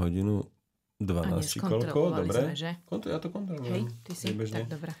točíme hodinu 12 či koľko, dobre? Ja to kontrolujem. Hej, ty si, tak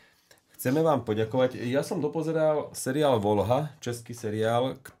dobre. Chceme vám poďakovať. Ja som dopozeral seriál Volha, český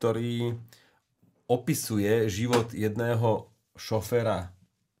seriál, ktorý opisuje život jedného šoféra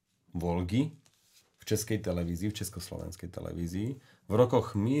Volgy v českej televízii, v československej televízii. V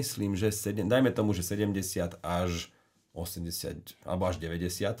rokoch myslím, že dajme tomu, že 70 až 80 alebo až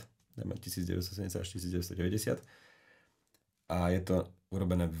 90, 1970 až 1990. A je to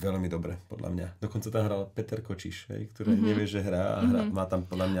urobené veľmi dobre, podľa mňa. Dokonca tam hral Peter Kočiš, ktorý nevie, že hrá a má tam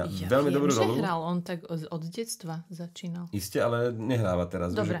podľa mňa veľmi dobrú rolu. Ja hral, on tak od detstva začínal. Isté, ale nehráva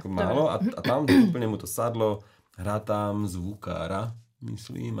teraz, dobre, už ako málo. A tam úplne mu to sadlo, hrá tam zvukára,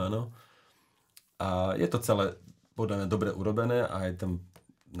 myslím, áno. A je to celé podľa mňa dobre urobené a je tam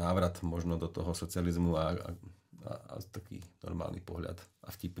návrat možno do toho socializmu a taký normálny pohľad a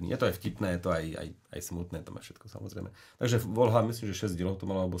vtipný. Je to aj vtipné, je to aj smutné, to má všetko samozrejme. Takže Volha, myslím, že 6 dielov to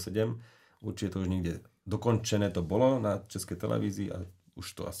malo, alebo 7. Určite to už niekde dokončené to bolo na českej televízii a už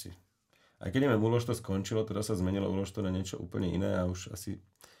to asi... Aj keď neviem, Ulož to skončilo, teda sa zmenilo Ulož to na niečo úplne iné a už asi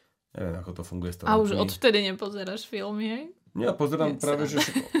neviem, ako to funguje. A už odvtedy nepozeráš filmy, hej? Ja pozerám práve, že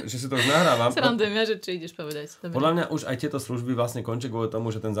si to už nahrávam. Srandujem ja, že čo ideš povedať. Dobre. Podľa mňa už aj tieto služby vlastne končia kvôli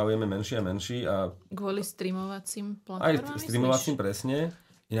tomu, že ten záujem je menší a menší. A kvôli streamovacím platformám? Aj streamovacím, presne.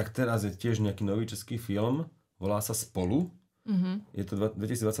 Inak teraz je tiež nejaký nový český film, volá sa Spolu. Je to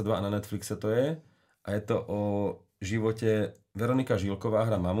 2022 a na Netflixe to je. A je to o živote... Veronika Žílková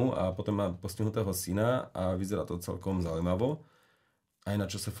hrá mamu a potom má postihnutého syna a vyzerá to celkom zaujímavo. Aj na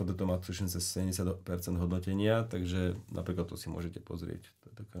ČSFD to má tuším cez 70% hodnotenia, takže napríklad to si môžete pozrieť. To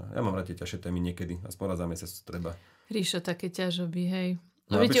je taká... Ja mám rád tie ťažšie témy niekedy, aspoň raz za mesiac treba. Ríšo, také ťažoby, hej.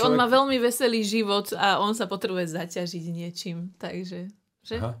 No viete, on má veľmi veselý život a on sa potrebuje zaťažiť niečím, takže...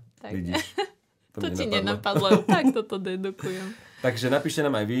 Že? Aha, tak. Vidíš. To ti nenapadlo, tak toto dedukujem. Takže napíšte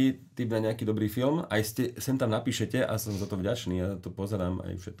nám aj vy tip na nejaký dobrý film, aj sem tam napíšete a som za to vďačný, ja to pozerám,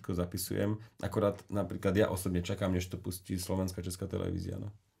 aj všetko zapisujem. Akorát napríklad ja osobne čakám, než to pustí Slovenská česká televízia.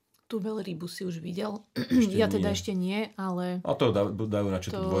 No. Tú veľrybu si už videl? Ešte teda ešte nie, ale... A to dajú na čo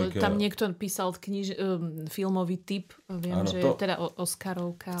dvojke. Tam niekto písal filmový tip, viem, áno, že teda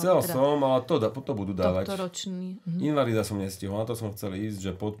Oscarovka. Chcel teda som, ale to budú dávať. Tohtoročný. Invalida som nestihol, na to som chcel ísť,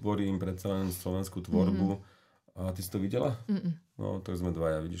 že podporím predsa len slovenskú tvorbu. A ty si to videla? No, tak sme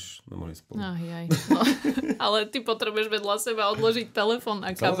dvaja, vidíš, nemohli spolu. No, ale ty potrebuješ vedľa seba odložiť telefón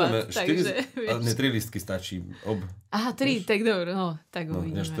a kabát. Takže, ale 3 lístky stačí. Aha, 3, tak dobre, no, tak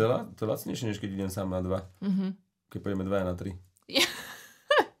uvidíme. To je lacnejšie, než keď idem sám na 2. Keď pôjdeme 2 na 3.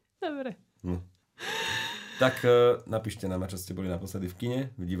 Dobre. Tak napíšte nám, čo ste boli naposledy v kine,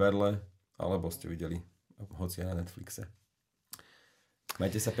 v divadle, alebo ste videli hoci aj na Netflixe.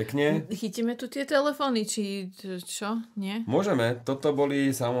 Majte sa pekne. Chytíme tu tie telefóny, či čo? Nie? Môžeme. Toto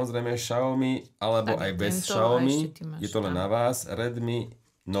boli samozrejme Xiaomi, alebo tak aj bez Xiaomi. Je to len na vás. Redmi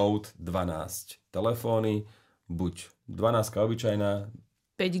Note 12. Telefóny, buď 12 obyčajná,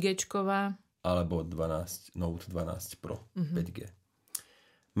 5G-čková, alebo 12 Note 12 Pro 5G.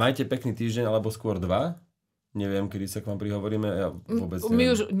 Majte pekný týždeň, alebo skôr 2. Neviem, kedy sa k vám prihovoríme. Ja vôbec neviem. My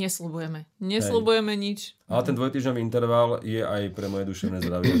už nesľubujeme. Nesľubujeme nič. Ale ten dvojtýždňový interval je aj pre moje duševné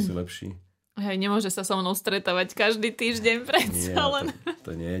zdravie asi lepší. Hej, nemôže sa so mnou stretávať každý týždeň predsa len.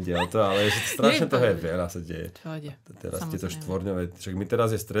 To nejde o to, ale strašne toho je veľa sa deje. Čože? Teraz tieto štvorňové. Však my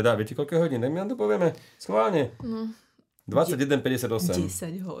teraz je streda. Viete, koľko hodín? Tak my vám to povieme. Schválne. 21:58.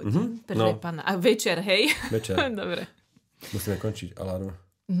 10 hodín. Pre pána. A večer, hej? Večer. Dobre. Musíme končiť alarm.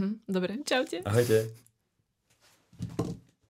 Dobre, čaute. Ahojte.